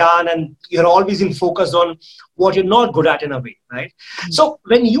grading done and you're always in focus on what you're not good at in a way, right? So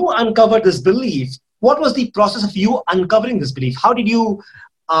when you uncovered this belief, what was the process of you uncovering this belief? How did you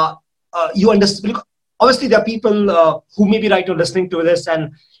understand? Obviously, there are people who may be right now listening to this,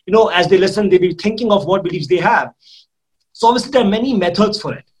 and as they listen, they'll be thinking of what beliefs they have. So obviously, there are many methods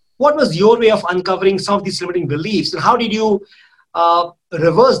for it. What was your way of uncovering some of these limiting beliefs, and how did you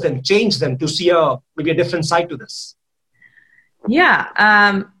reverse them, change them to see maybe a different side to this? Yeah,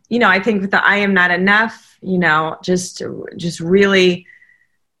 I think with the I am not enough, just really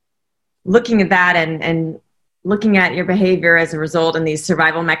looking at that and looking at your behavior as a result and these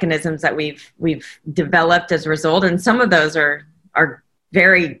survival mechanisms that we've developed as a result. And some of those are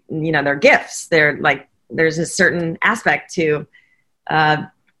very, they're gifts. They're like, there's a certain aspect to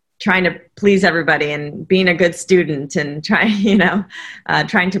trying to please everybody and being a good student and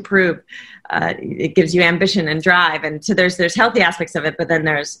trying to prove. It gives you ambition and drive. And so there's healthy aspects of it, but then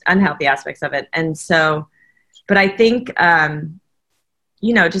there's unhealthy aspects of it. And so, but I think,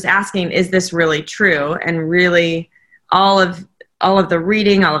 just asking, is this really true? And really all of the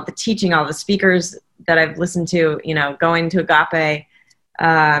reading, all of the teaching, all the speakers that I've listened to, going to Agape,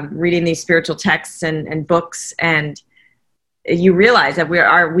 reading these spiritual texts and books, and you realize that we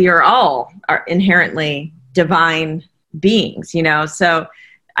are all inherently divine beings, so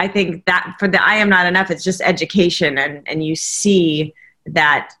I think that for the I am not enough, it's just education, and you see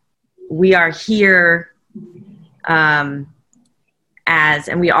that we are here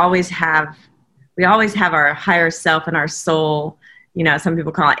and we always have our higher self and our soul, some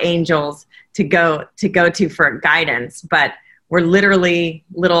people call it angels, to go to for guidance, but we're literally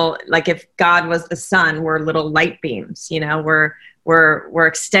little, like if God was the sun, we're little light beams, we're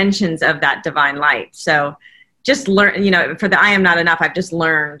extensions of that divine light. So just learn, for the I am not enough, I've just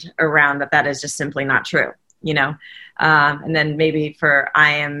learned around that is just simply not true, and then maybe for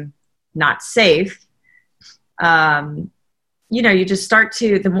I am not safe, you just start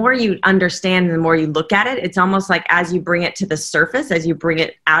to, the more you understand and the more you look at it, it's almost like as you bring it to the surface, as you bring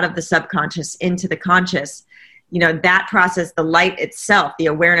it out of the subconscious into the conscious, that process, the light itself, the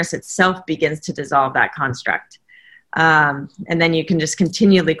awareness itself begins to dissolve that construct. And then you can just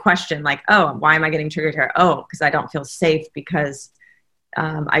continually question like, oh, why am I getting triggered here? Oh, because I don't feel safe because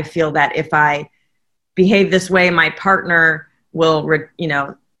I feel that if I behave this way, my partner will,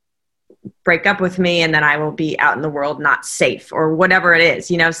 break up with me, and then I will be out in the world not safe, or whatever it is,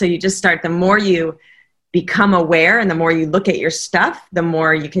 so you just start, the more you become aware and the more you look at your stuff, the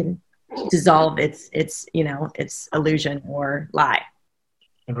more you can dissolve its illusion or lie.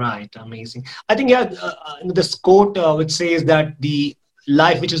 Right. Amazing. I think, this quote which says that the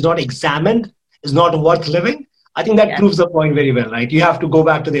life which is not examined is not worth living. I think that proves the point very well, right? You have to go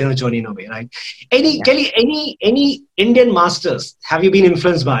back to the inner journey in a way, right? Kelly, any Indian masters have you been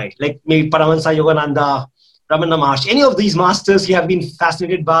influenced by? Like maybe Paramahansa Yogananda, Ramana Maharshi, any of these masters you have been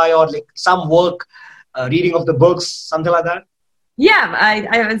fascinated by, or like some work, reading of the books, something like that? Yeah,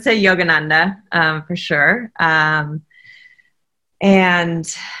 I would say Yogananda, for sure.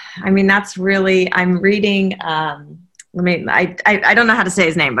 And I mean, that's really, I'm reading, I don't know how to say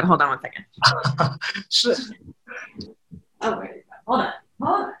his name, but hold on one second. Sure. Oh, wait, hold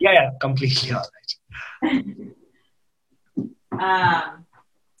on. Yeah, completely all right.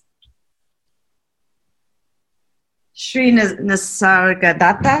 Sri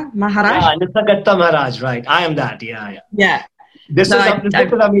Nisargadatta Maharaj. Yeah, Nisargadatta Maharaj, right. I am that, Yeah. This is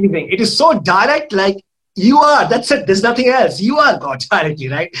amazing. It is so direct, like you are, that's it. There's nothing else. You are God directly,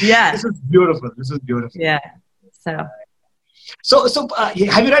 right? Yeah. This is beautiful. Yeah. So have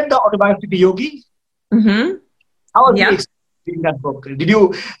you read the autobiography of Yogi? Mm-hmm. How was you reading that book? Did you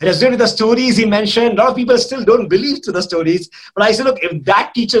resonate with the stories he mentioned? A lot of people still don't believe to the stories, but I say, look, if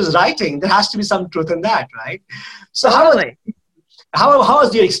that teacher's writing, there has to be some truth in that, right? So how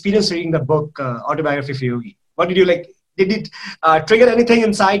was your experience reading the book, Autobiography of Yogi? What did you like? Did it trigger anything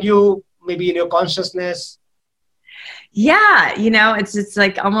inside you, maybe in your consciousness? Yeah, it's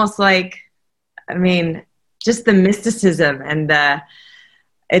like almost like, I mean, just the mysticism and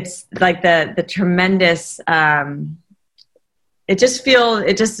it's like the tremendous, it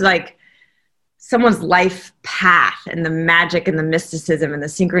just like someone's life path and the magic and the mysticism and the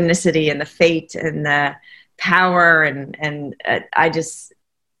synchronicity and the fate and the power. And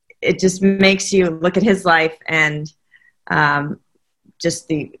it just makes you look at his life and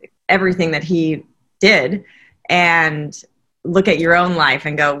just everything that he did and look at your own life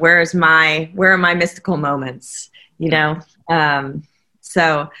and go, where are my mystical moments?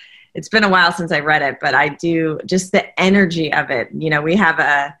 So it's been a while since I read it, but I do, just the energy of it. We have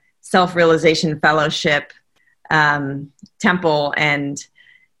a self-realization fellowship temple and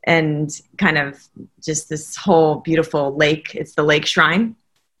kind of just this whole beautiful lake. It's the Lake Shrine,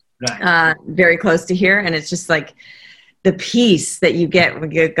 right. Very close to here. And it's just like the peace that you get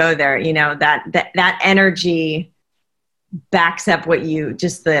when you go there, that energy backs up what you,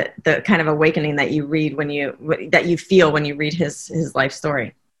 just the kind of awakening that you read that you feel when you read his life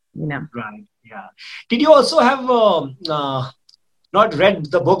story, Right. Yeah. Did you also have, not read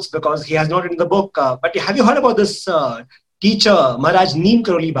the books because he has not written the book, but have you heard about this teacher, Maharaj Neem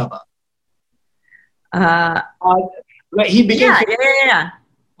Karoli Baba? He became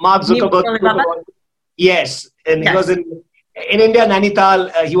Mark Zuckerberg. Yes. And he was in India,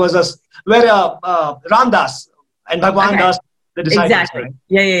 Nainital. He was where Ram Das and Bhagwan Das, the disciples. Exactly. Right?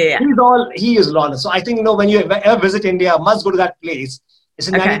 Yeah. He is Lord. So I think, when you ever visit India, must go to that place. It's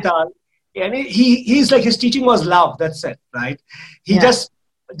in Nainital. And he's like, his teaching was love. That's it, right? He just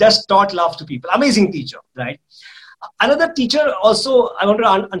taught love to people. Amazing teacher, right? Another teacher also, I want to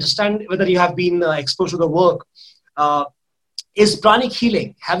understand whether you have been exposed to the work, is pranic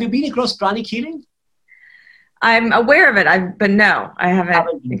healing. Have you been across pranic healing? I'm aware of it, but no, I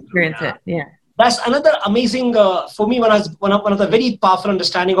haven't experienced it. Yeah. That's another amazing, for me, one of the very powerful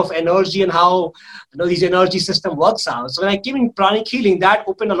understanding of energy and how these energy system works out. So when I came in pranic healing, that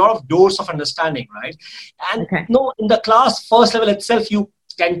opened a lot of doors of understanding, right? And in the class, first level itself, you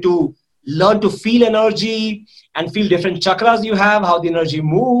tend to learn to feel energy and feel different chakras you have, how the energy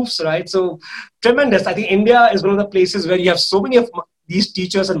moves, right? So tremendous. I think India is one of the places where you have so many of these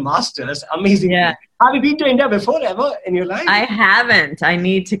teachers and masters. Amazing. Yeah. Have you been to India before ever in your life? I haven't. I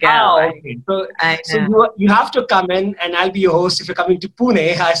need to go. Oh, okay. So you have to come in, and I'll be your host if you're coming to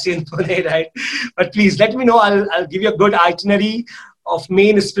Pune. I stay in Pune, right? But please let me know. I'll give you a good itinerary of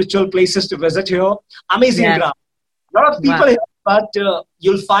main spiritual places to visit here. Amazing ground. A lot of people here, but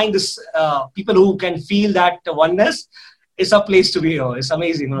you'll find this people who can feel that oneness. It's a place to be here. It's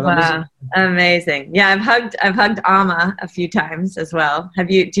amazing. Wow. Amazing. Yeah, I've hugged Amma a few times as well. Do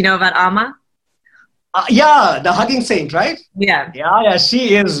you know about Amma? The hugging saint, right? Yeah. Yeah.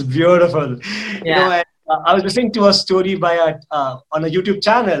 She is beautiful. Yeah. I was listening to a story on a YouTube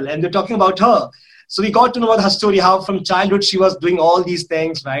channel, and they're talking about her. So we got to know about her story, how from childhood she was doing all these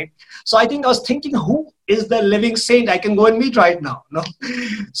things, right? So I was thinking, who is the living saint I can go and meet right now? No.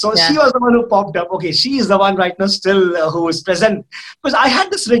 So she was the one who popped up. Okay, she is the one right now still who is present. Because I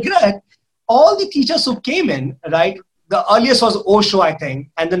had this regret. All the teachers who came in, right? The earliest was Osho, I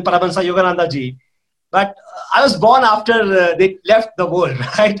think, and then Paramahansa Yogananda ji. But I was born after they left the world,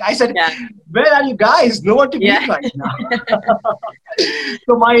 right? I said, where are you guys? No one to meet right now.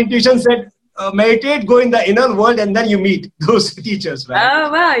 So my intuition said, meditate, go in the inner world, and then you meet those teachers, right? Oh,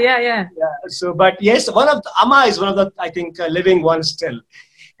 wow. Yeah. So, but yes, Amma is one of the, I think, living ones still.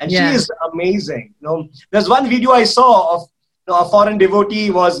 And she is amazing. There's one video I saw of a foreign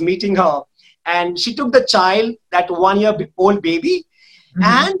devotee was meeting her, and she took the child, that 1-year-old baby,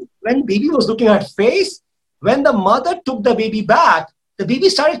 and when baby was looking at her face, when the mother took the baby back, the baby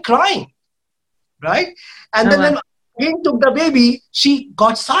started crying, right? And then when again took the baby, she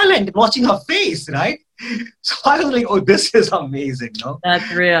got silent watching her face, right? So I was like, oh, this is amazing, no?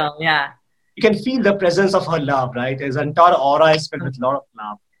 That's real, yeah. You can feel the presence of her love, right? His entire aura is filled with a lot of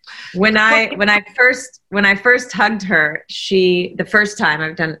love. When I first hugged her, the first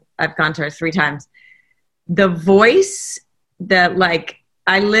time I've gone to her 3 times, the voice that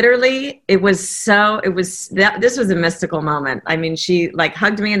this was a mystical moment. I mean, she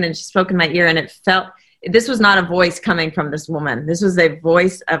hugged me and then she spoke in my ear, and it felt, this was not a voice coming from this woman. This was a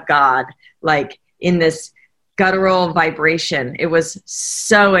voice of God, in this guttural vibration. It was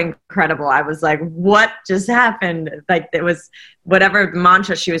so incredible. I was like, what just happened? It was whatever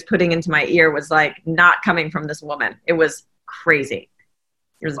mantra she was putting into my ear was not coming from this woman. It was crazy.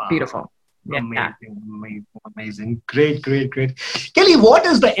 It was beautiful. Amazing. Great. Kelly, what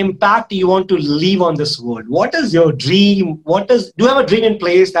is the impact you want to leave on this world? What is your dream? Do you have a dream in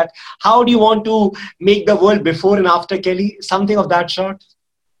place that how do you want to make the world before and after, Kelly? Something of that sort?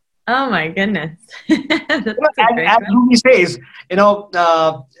 Oh my goodness. That's a great As Rumi says,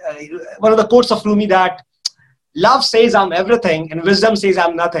 one of the quotes of Rumi that love says I'm everything and wisdom says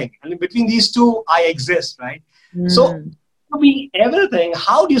I'm nothing. And between these two, I exist, right? So Mm. to be everything,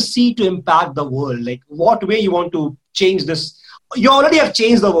 how do you see to impact the world? Like what way you want to change this? You already have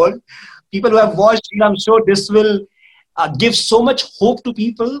changed the world. People who have watched it, I'm sure this will give so much hope to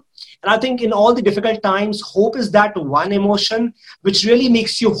people. And I think in all the difficult times, hope is that one emotion which really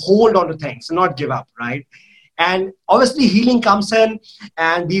makes you hold on to things and not give up, right? And obviously healing comes in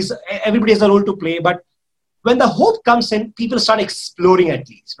and everybody has a role to play. But when the hope comes in, people start exploring at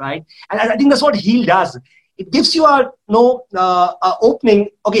least, right? And I think that's what heal does. It gives you a opening.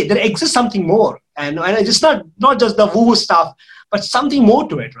 Okay, there exists something more, and it's not just the woo stuff, but something more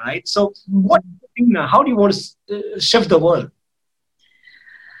to it, right? So, how do you want to shift the world?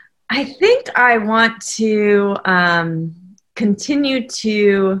 I think I want to continue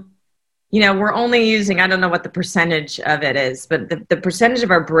to, we're only using, I don't know what the percentage of it is, but the percentage of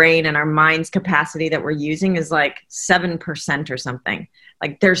our brain and our mind's capacity that we're using is like 7% or something.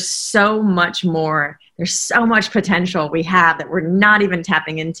 Like there's so much more, there's so much potential we have that we're not even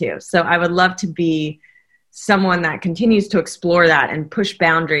tapping into. So I would love to be someone that continues to explore that and push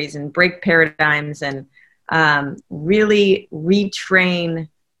boundaries and break paradigms and really retrain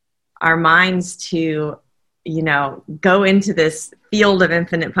our minds to, go into this field of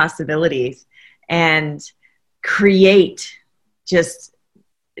infinite possibilities and create, just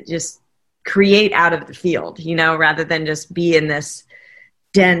create out of the field, rather than just be in this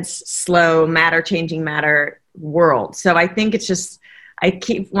dense, slow, changing matter world. So I think it's just, I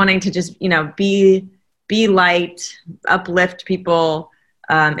keep wanting to just, be light, uplift people,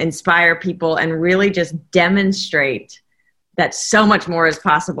 inspire people, and really just demonstrate that so much more is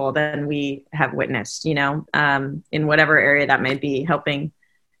possible than we have witnessed, in whatever area that may be, helping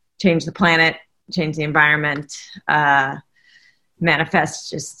change the planet, change the environment,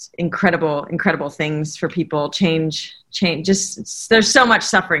 manifest just incredible, incredible things for people, change, just, there's so much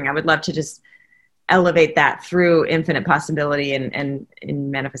suffering. I would love to just elevate that through infinite possibility and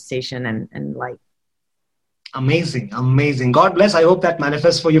in manifestation and light. Amazing. God bless. I hope that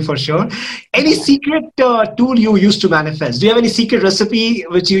manifests for you for sure. Any secret tool you use to manifest? Do you have any secret recipe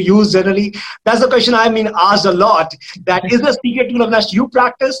which you use generally? That's the question I've been asked a lot. That is the secret tool of that you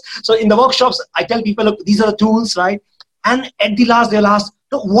practice. So in the workshops, I tell people, look, these are the tools, right? And at the last, they'll ask,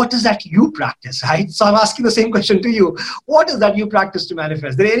 look, what is that you practice, right? So I'm asking the same question to you. What is that you practice to manifest?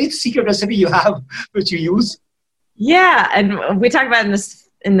 Is there any secret recipe you have which you use? Yeah, and we talk about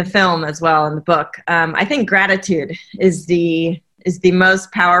in the film as well, in the book. I think gratitude is the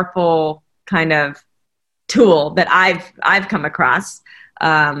most powerful kind of tool that I've come across.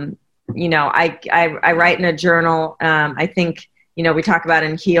 I write in a journal. I think, we talk about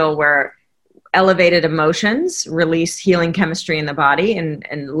in Heal where elevated emotions release healing chemistry in the body,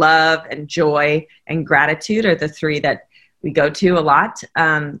 and love and joy and gratitude are the three that we go to a lot.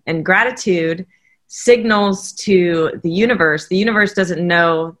 And gratitude signals to the universe. The universe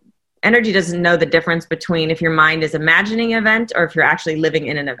energy doesn't know the difference between if your mind is imagining an event or if you're actually living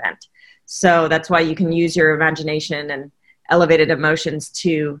in an event. So that's why you can use your imagination and elevated emotions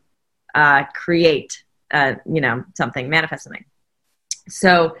to create, something, manifest something.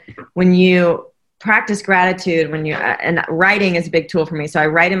 So when you practice gratitude, and writing is a big tool for me. So I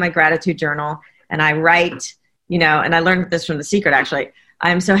write in my gratitude journal, and I write, and I learned this from The Secret, actually.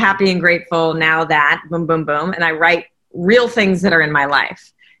 I'm so happy and grateful now that, boom, boom, boom. And I write real things that are in my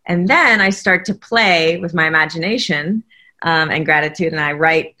life. And then I start to play with my imagination and gratitude. And I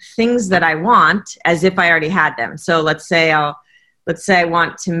write things that I want as if I already had them. So let's say I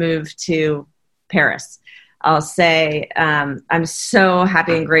want to move to Paris. I'll say, I'm so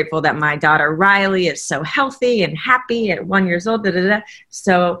happy and grateful that my daughter Riley is so healthy and happy at 1 year old.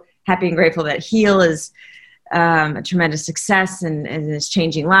 So happy and grateful that Heal is a tremendous success and is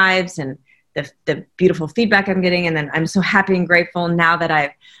changing lives, and the beautiful feedback I'm getting. And then I'm so happy and grateful now that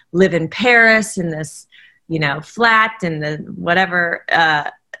I live in Paris in this, flat, and the whatever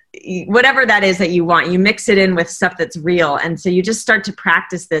that is that you want, you mix it in with stuff that's real. And so you just start to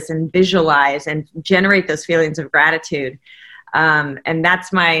practice this and visualize and generate those feelings of gratitude. And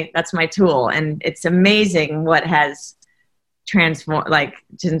that's my tool. And it's amazing what has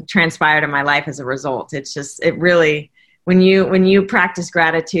transpired in my life as a result. It really, when you practice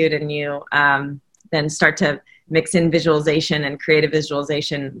gratitude and you then start to mix in visualization and creative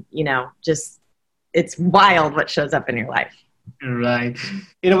visualization, it's wild what shows up in your life. Right.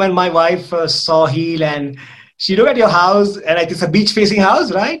 When my wife saw Heal, and She looked at your house, and I think it's a beach-facing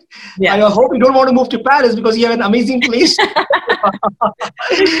house, right? Yeah. I hope you don't want to move to Paris because you have an amazing place.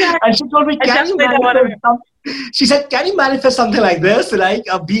 And she told me, she said, can you manifest something like this, like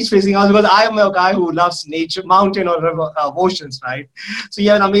a beach-facing house? Because I am a guy who loves nature, mountain or river, oceans, right? So you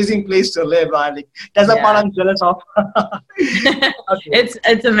have an amazing place to live. Like, that's the part I'm jealous of. Okay.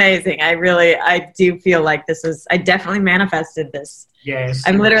 It's amazing. I do feel like I definitely manifested this. Yes.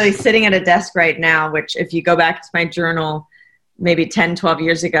 I'm literally sitting at a desk right now, which if you go back to my journal, maybe 10, 12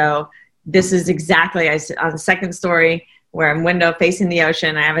 years ago, this is exactly, on the second story where I'm window facing the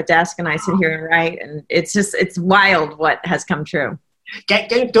ocean. I have a desk and I sit here and write, and it's wild what has come true. Can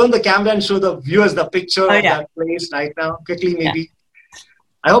you turn the camera and show the viewers the picture of that place right now? Quickly, maybe. Yeah.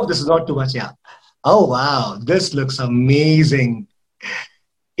 I hope this is not too much. Yeah. Oh, wow. This looks amazing.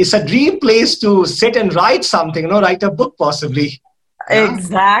 It's a dream place to sit and write something, write a book possibly. Yeah.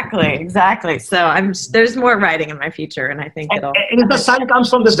 Exactly. So there's more writing in my future, and I think and if the sun comes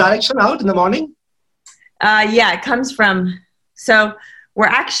from this direction out in the morning? It comes from, so we're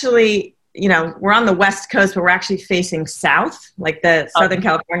actually, we're on the West Coast, but we're actually facing south, like the Southern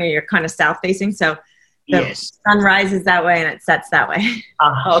California, you're kind of south facing. So the sun rises that way and it sets that way.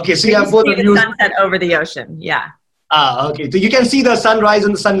 Okay. So you have both of the sunset over the ocean. Yeah. Okay. So you can see the sunrise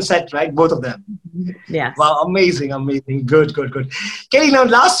and the sunset, right? Both of them. Yes. Wow. Amazing. Good. Kelly, now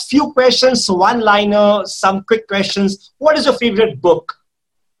last few questions, one-liner, some quick questions. What is your favorite book?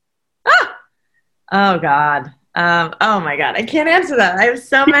 Oh, God. Oh, my God. I can't answer that. I have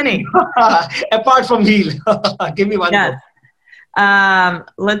so many. Apart from Heal. Give me one book.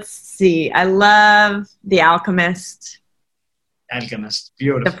 Let's see. I love The Alchemist.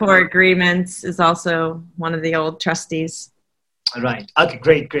 Beautiful. The Four Agreements is also one of the old trustees. Right. Okay,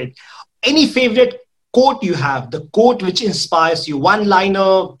 great. Any favorite quote you have? The quote which inspires you?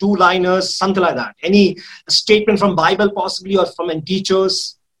 One-liner, two-liners, something like that. Any statement from Bible possibly or from any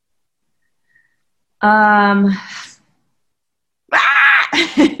teachers? These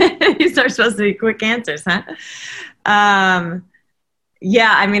are supposed to be quick answers, huh? I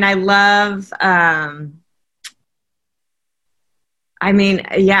love,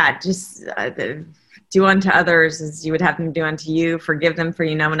 do unto others as you would have them do unto you. Forgive them, for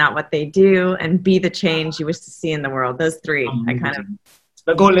you know not what they do, and be the change you wish to see in the world. Those three,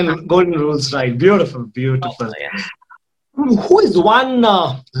 the golden rules, right? Beautiful. Oh, yeah. Who is one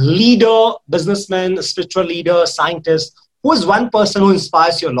leader, businessman, spiritual leader, scientist? Who is one person who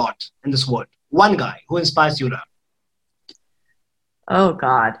inspires you a lot in this world? One guy who inspires you a lot. Oh,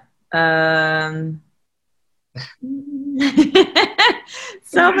 God.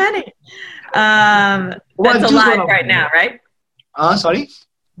 So many. That's alive right now, right? Sorry?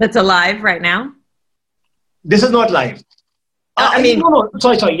 That's alive right now? This is not live. No.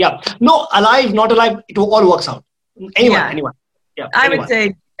 Sorry. Yeah. No, alive, not alive. It all works out. Anyone. Yeah. I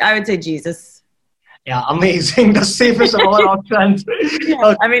would say Jesus. Yeah, amazing. The safest of all options.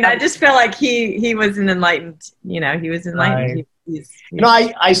 Yeah. Okay. I just feel like he was an enlightened. He was enlightened.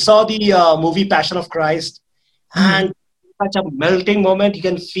 Right. I saw the movie Passion of Christ, and such a melting moment. You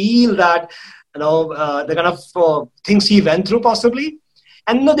can feel that, the kind of things he went through possibly.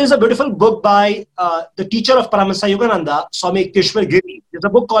 And there's a beautiful book by the teacher of Paramahansa Yogananda, Swami Yukteswar Giri. There's a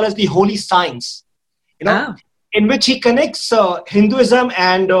book called as The Holy Science, in which he connects Hinduism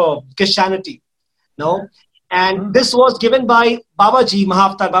and Christianity. And this was given by Babaji,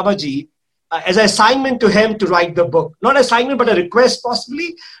 Mahavatar Babaji, as an assignment to him to write the book. Not an assignment, but a request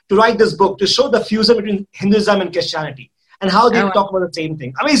possibly to write this book to show the fusion between Hinduism and Christianity and how they talk about the same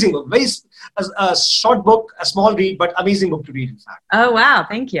thing. Amazing book. Very a short book, a small read, but amazing book to read, in fact. Oh, wow.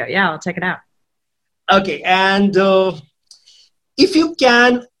 Thank you. Yeah, I'll check it out. Okay. And if you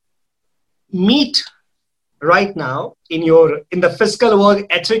can meet right now in the physical world,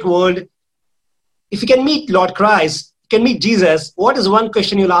 etheric world, if you can meet Lord Christ, you can meet Jesus, what is one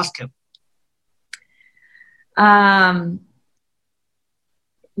question you'll ask him? I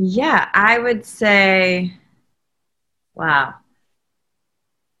would say, wow.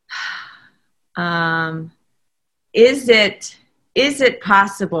 Is it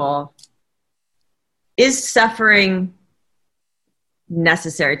possible? Is suffering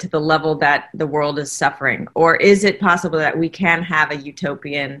necessary to the level that the world is suffering? Or is it possible that we can have a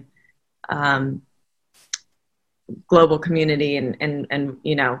utopian global community and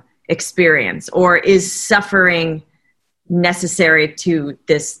experience? Or is suffering necessary to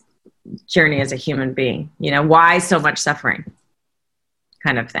this journey as a human being? Why so much suffering?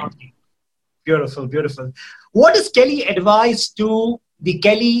 Kind of thing. Okay. Beautiful. What is Kelly advice to the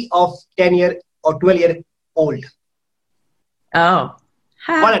Kelly of 10-year or 12-year old? Oh.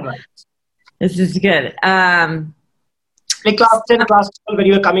 What advice? This is good. Like class 10, class 12, when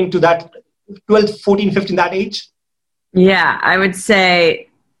you were coming to that 12, 14, 15, that age? Yeah, I would say,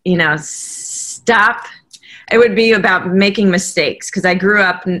 stop. It would be about making mistakes because I grew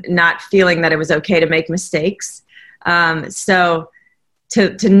up not feeling that it was okay to make mistakes. So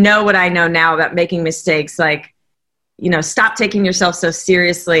to know what I know now about making mistakes, like, stop taking yourself so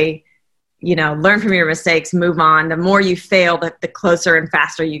seriously, learn from your mistakes, move on. The more you fail, the closer and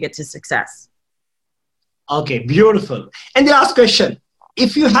faster you get to success. Okay, beautiful. And the last question,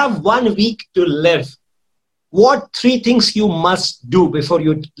 if you have 1 week to live, what 3 things you must do before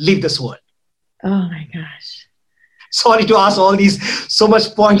you leave this world? Oh my gosh. Sorry to ask all these so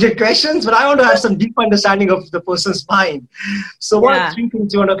much pointed questions, but I want to have some deep understanding of the person's mind. So what are 3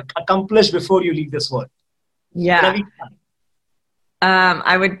 things you want to accomplish before you leave this world? Yeah.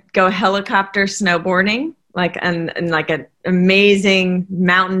 I would go helicopter snowboarding, like and like an amazing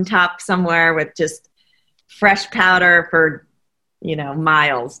mountaintop somewhere with just fresh powder for,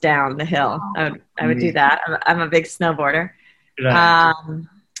 miles down the hill. I would do that. I'm a big snowboarder. Right.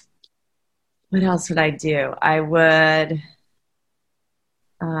 What else would I do? I would,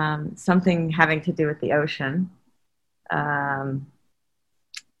 something having to do with the ocean. I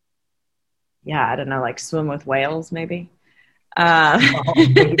don't know, like swim with whales, maybe.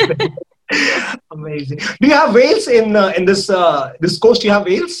 Amazing. Do you have whales in this coast? Do you have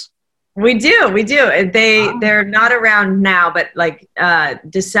whales? We do. They're not around now, but like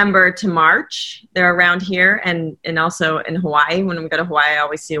December to March, they're around here, and also in Hawaii. When we go to Hawaii, I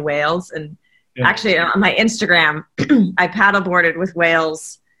always see whales. And actually, on my Instagram, I paddleboarded with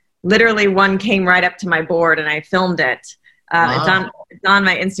whales. Literally, one came right up to my board, and I filmed it. Wow. It's on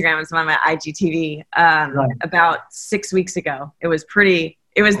my Instagram. It's on my IGTV. About 6 weeks ago. It was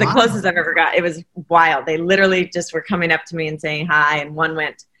the closest I've ever got. It was wild. They literally just were coming up to me and saying hi, and one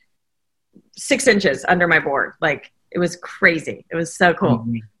went 6 inches under my board. Like, it was crazy. It was so cool.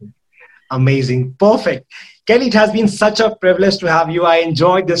 Amazing. Perfect. Kelly, it has been such a privilege to have you. I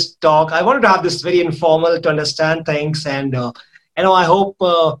enjoyed this talk. I wanted to have this very informal to understand things. And, I hope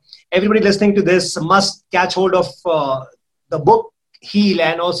everybody listening to this must catch hold of the book Heal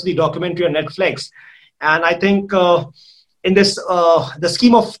and also the documentary on Netflix. And I think in this, the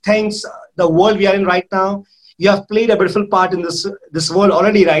scheme of things, the world we are in right now, you have played a beautiful part in this world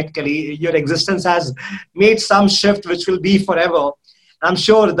already, right, Kelly? Your existence has made some shift which will be forever. I'm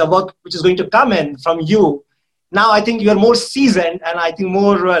sure the work which is going to come in from you, now I think you're more seasoned and I think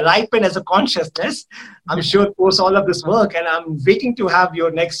more ripened as a consciousness. I'm sure post all of this work, and I'm waiting to have your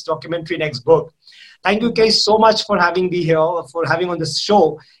next documentary, next book. Thank you, Kelly, so much for having me here, for having on this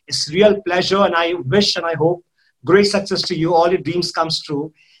show. It's a real pleasure, and I wish and I hope great success to you. All your dreams comes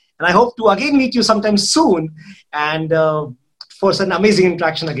true. And I hope to again meet you sometime soon and for some amazing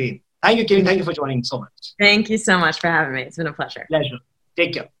interaction again. Thank you, Kelly. Thank you for joining so much. Thank you so much for having me. It's been a pleasure. Pleasure.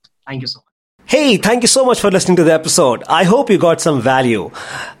 Take care. Thank you so much. Hey, thank you so much for listening to the episode. I hope you got some value.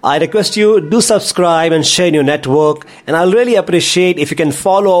 I request you do subscribe and share in your network. And I'll really appreciate if you can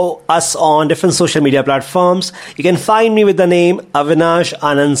follow us on different social media platforms. You can find me with the name Avinash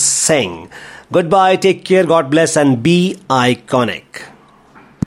Anand Singh. Goodbye, take care, God bless, and be iconic.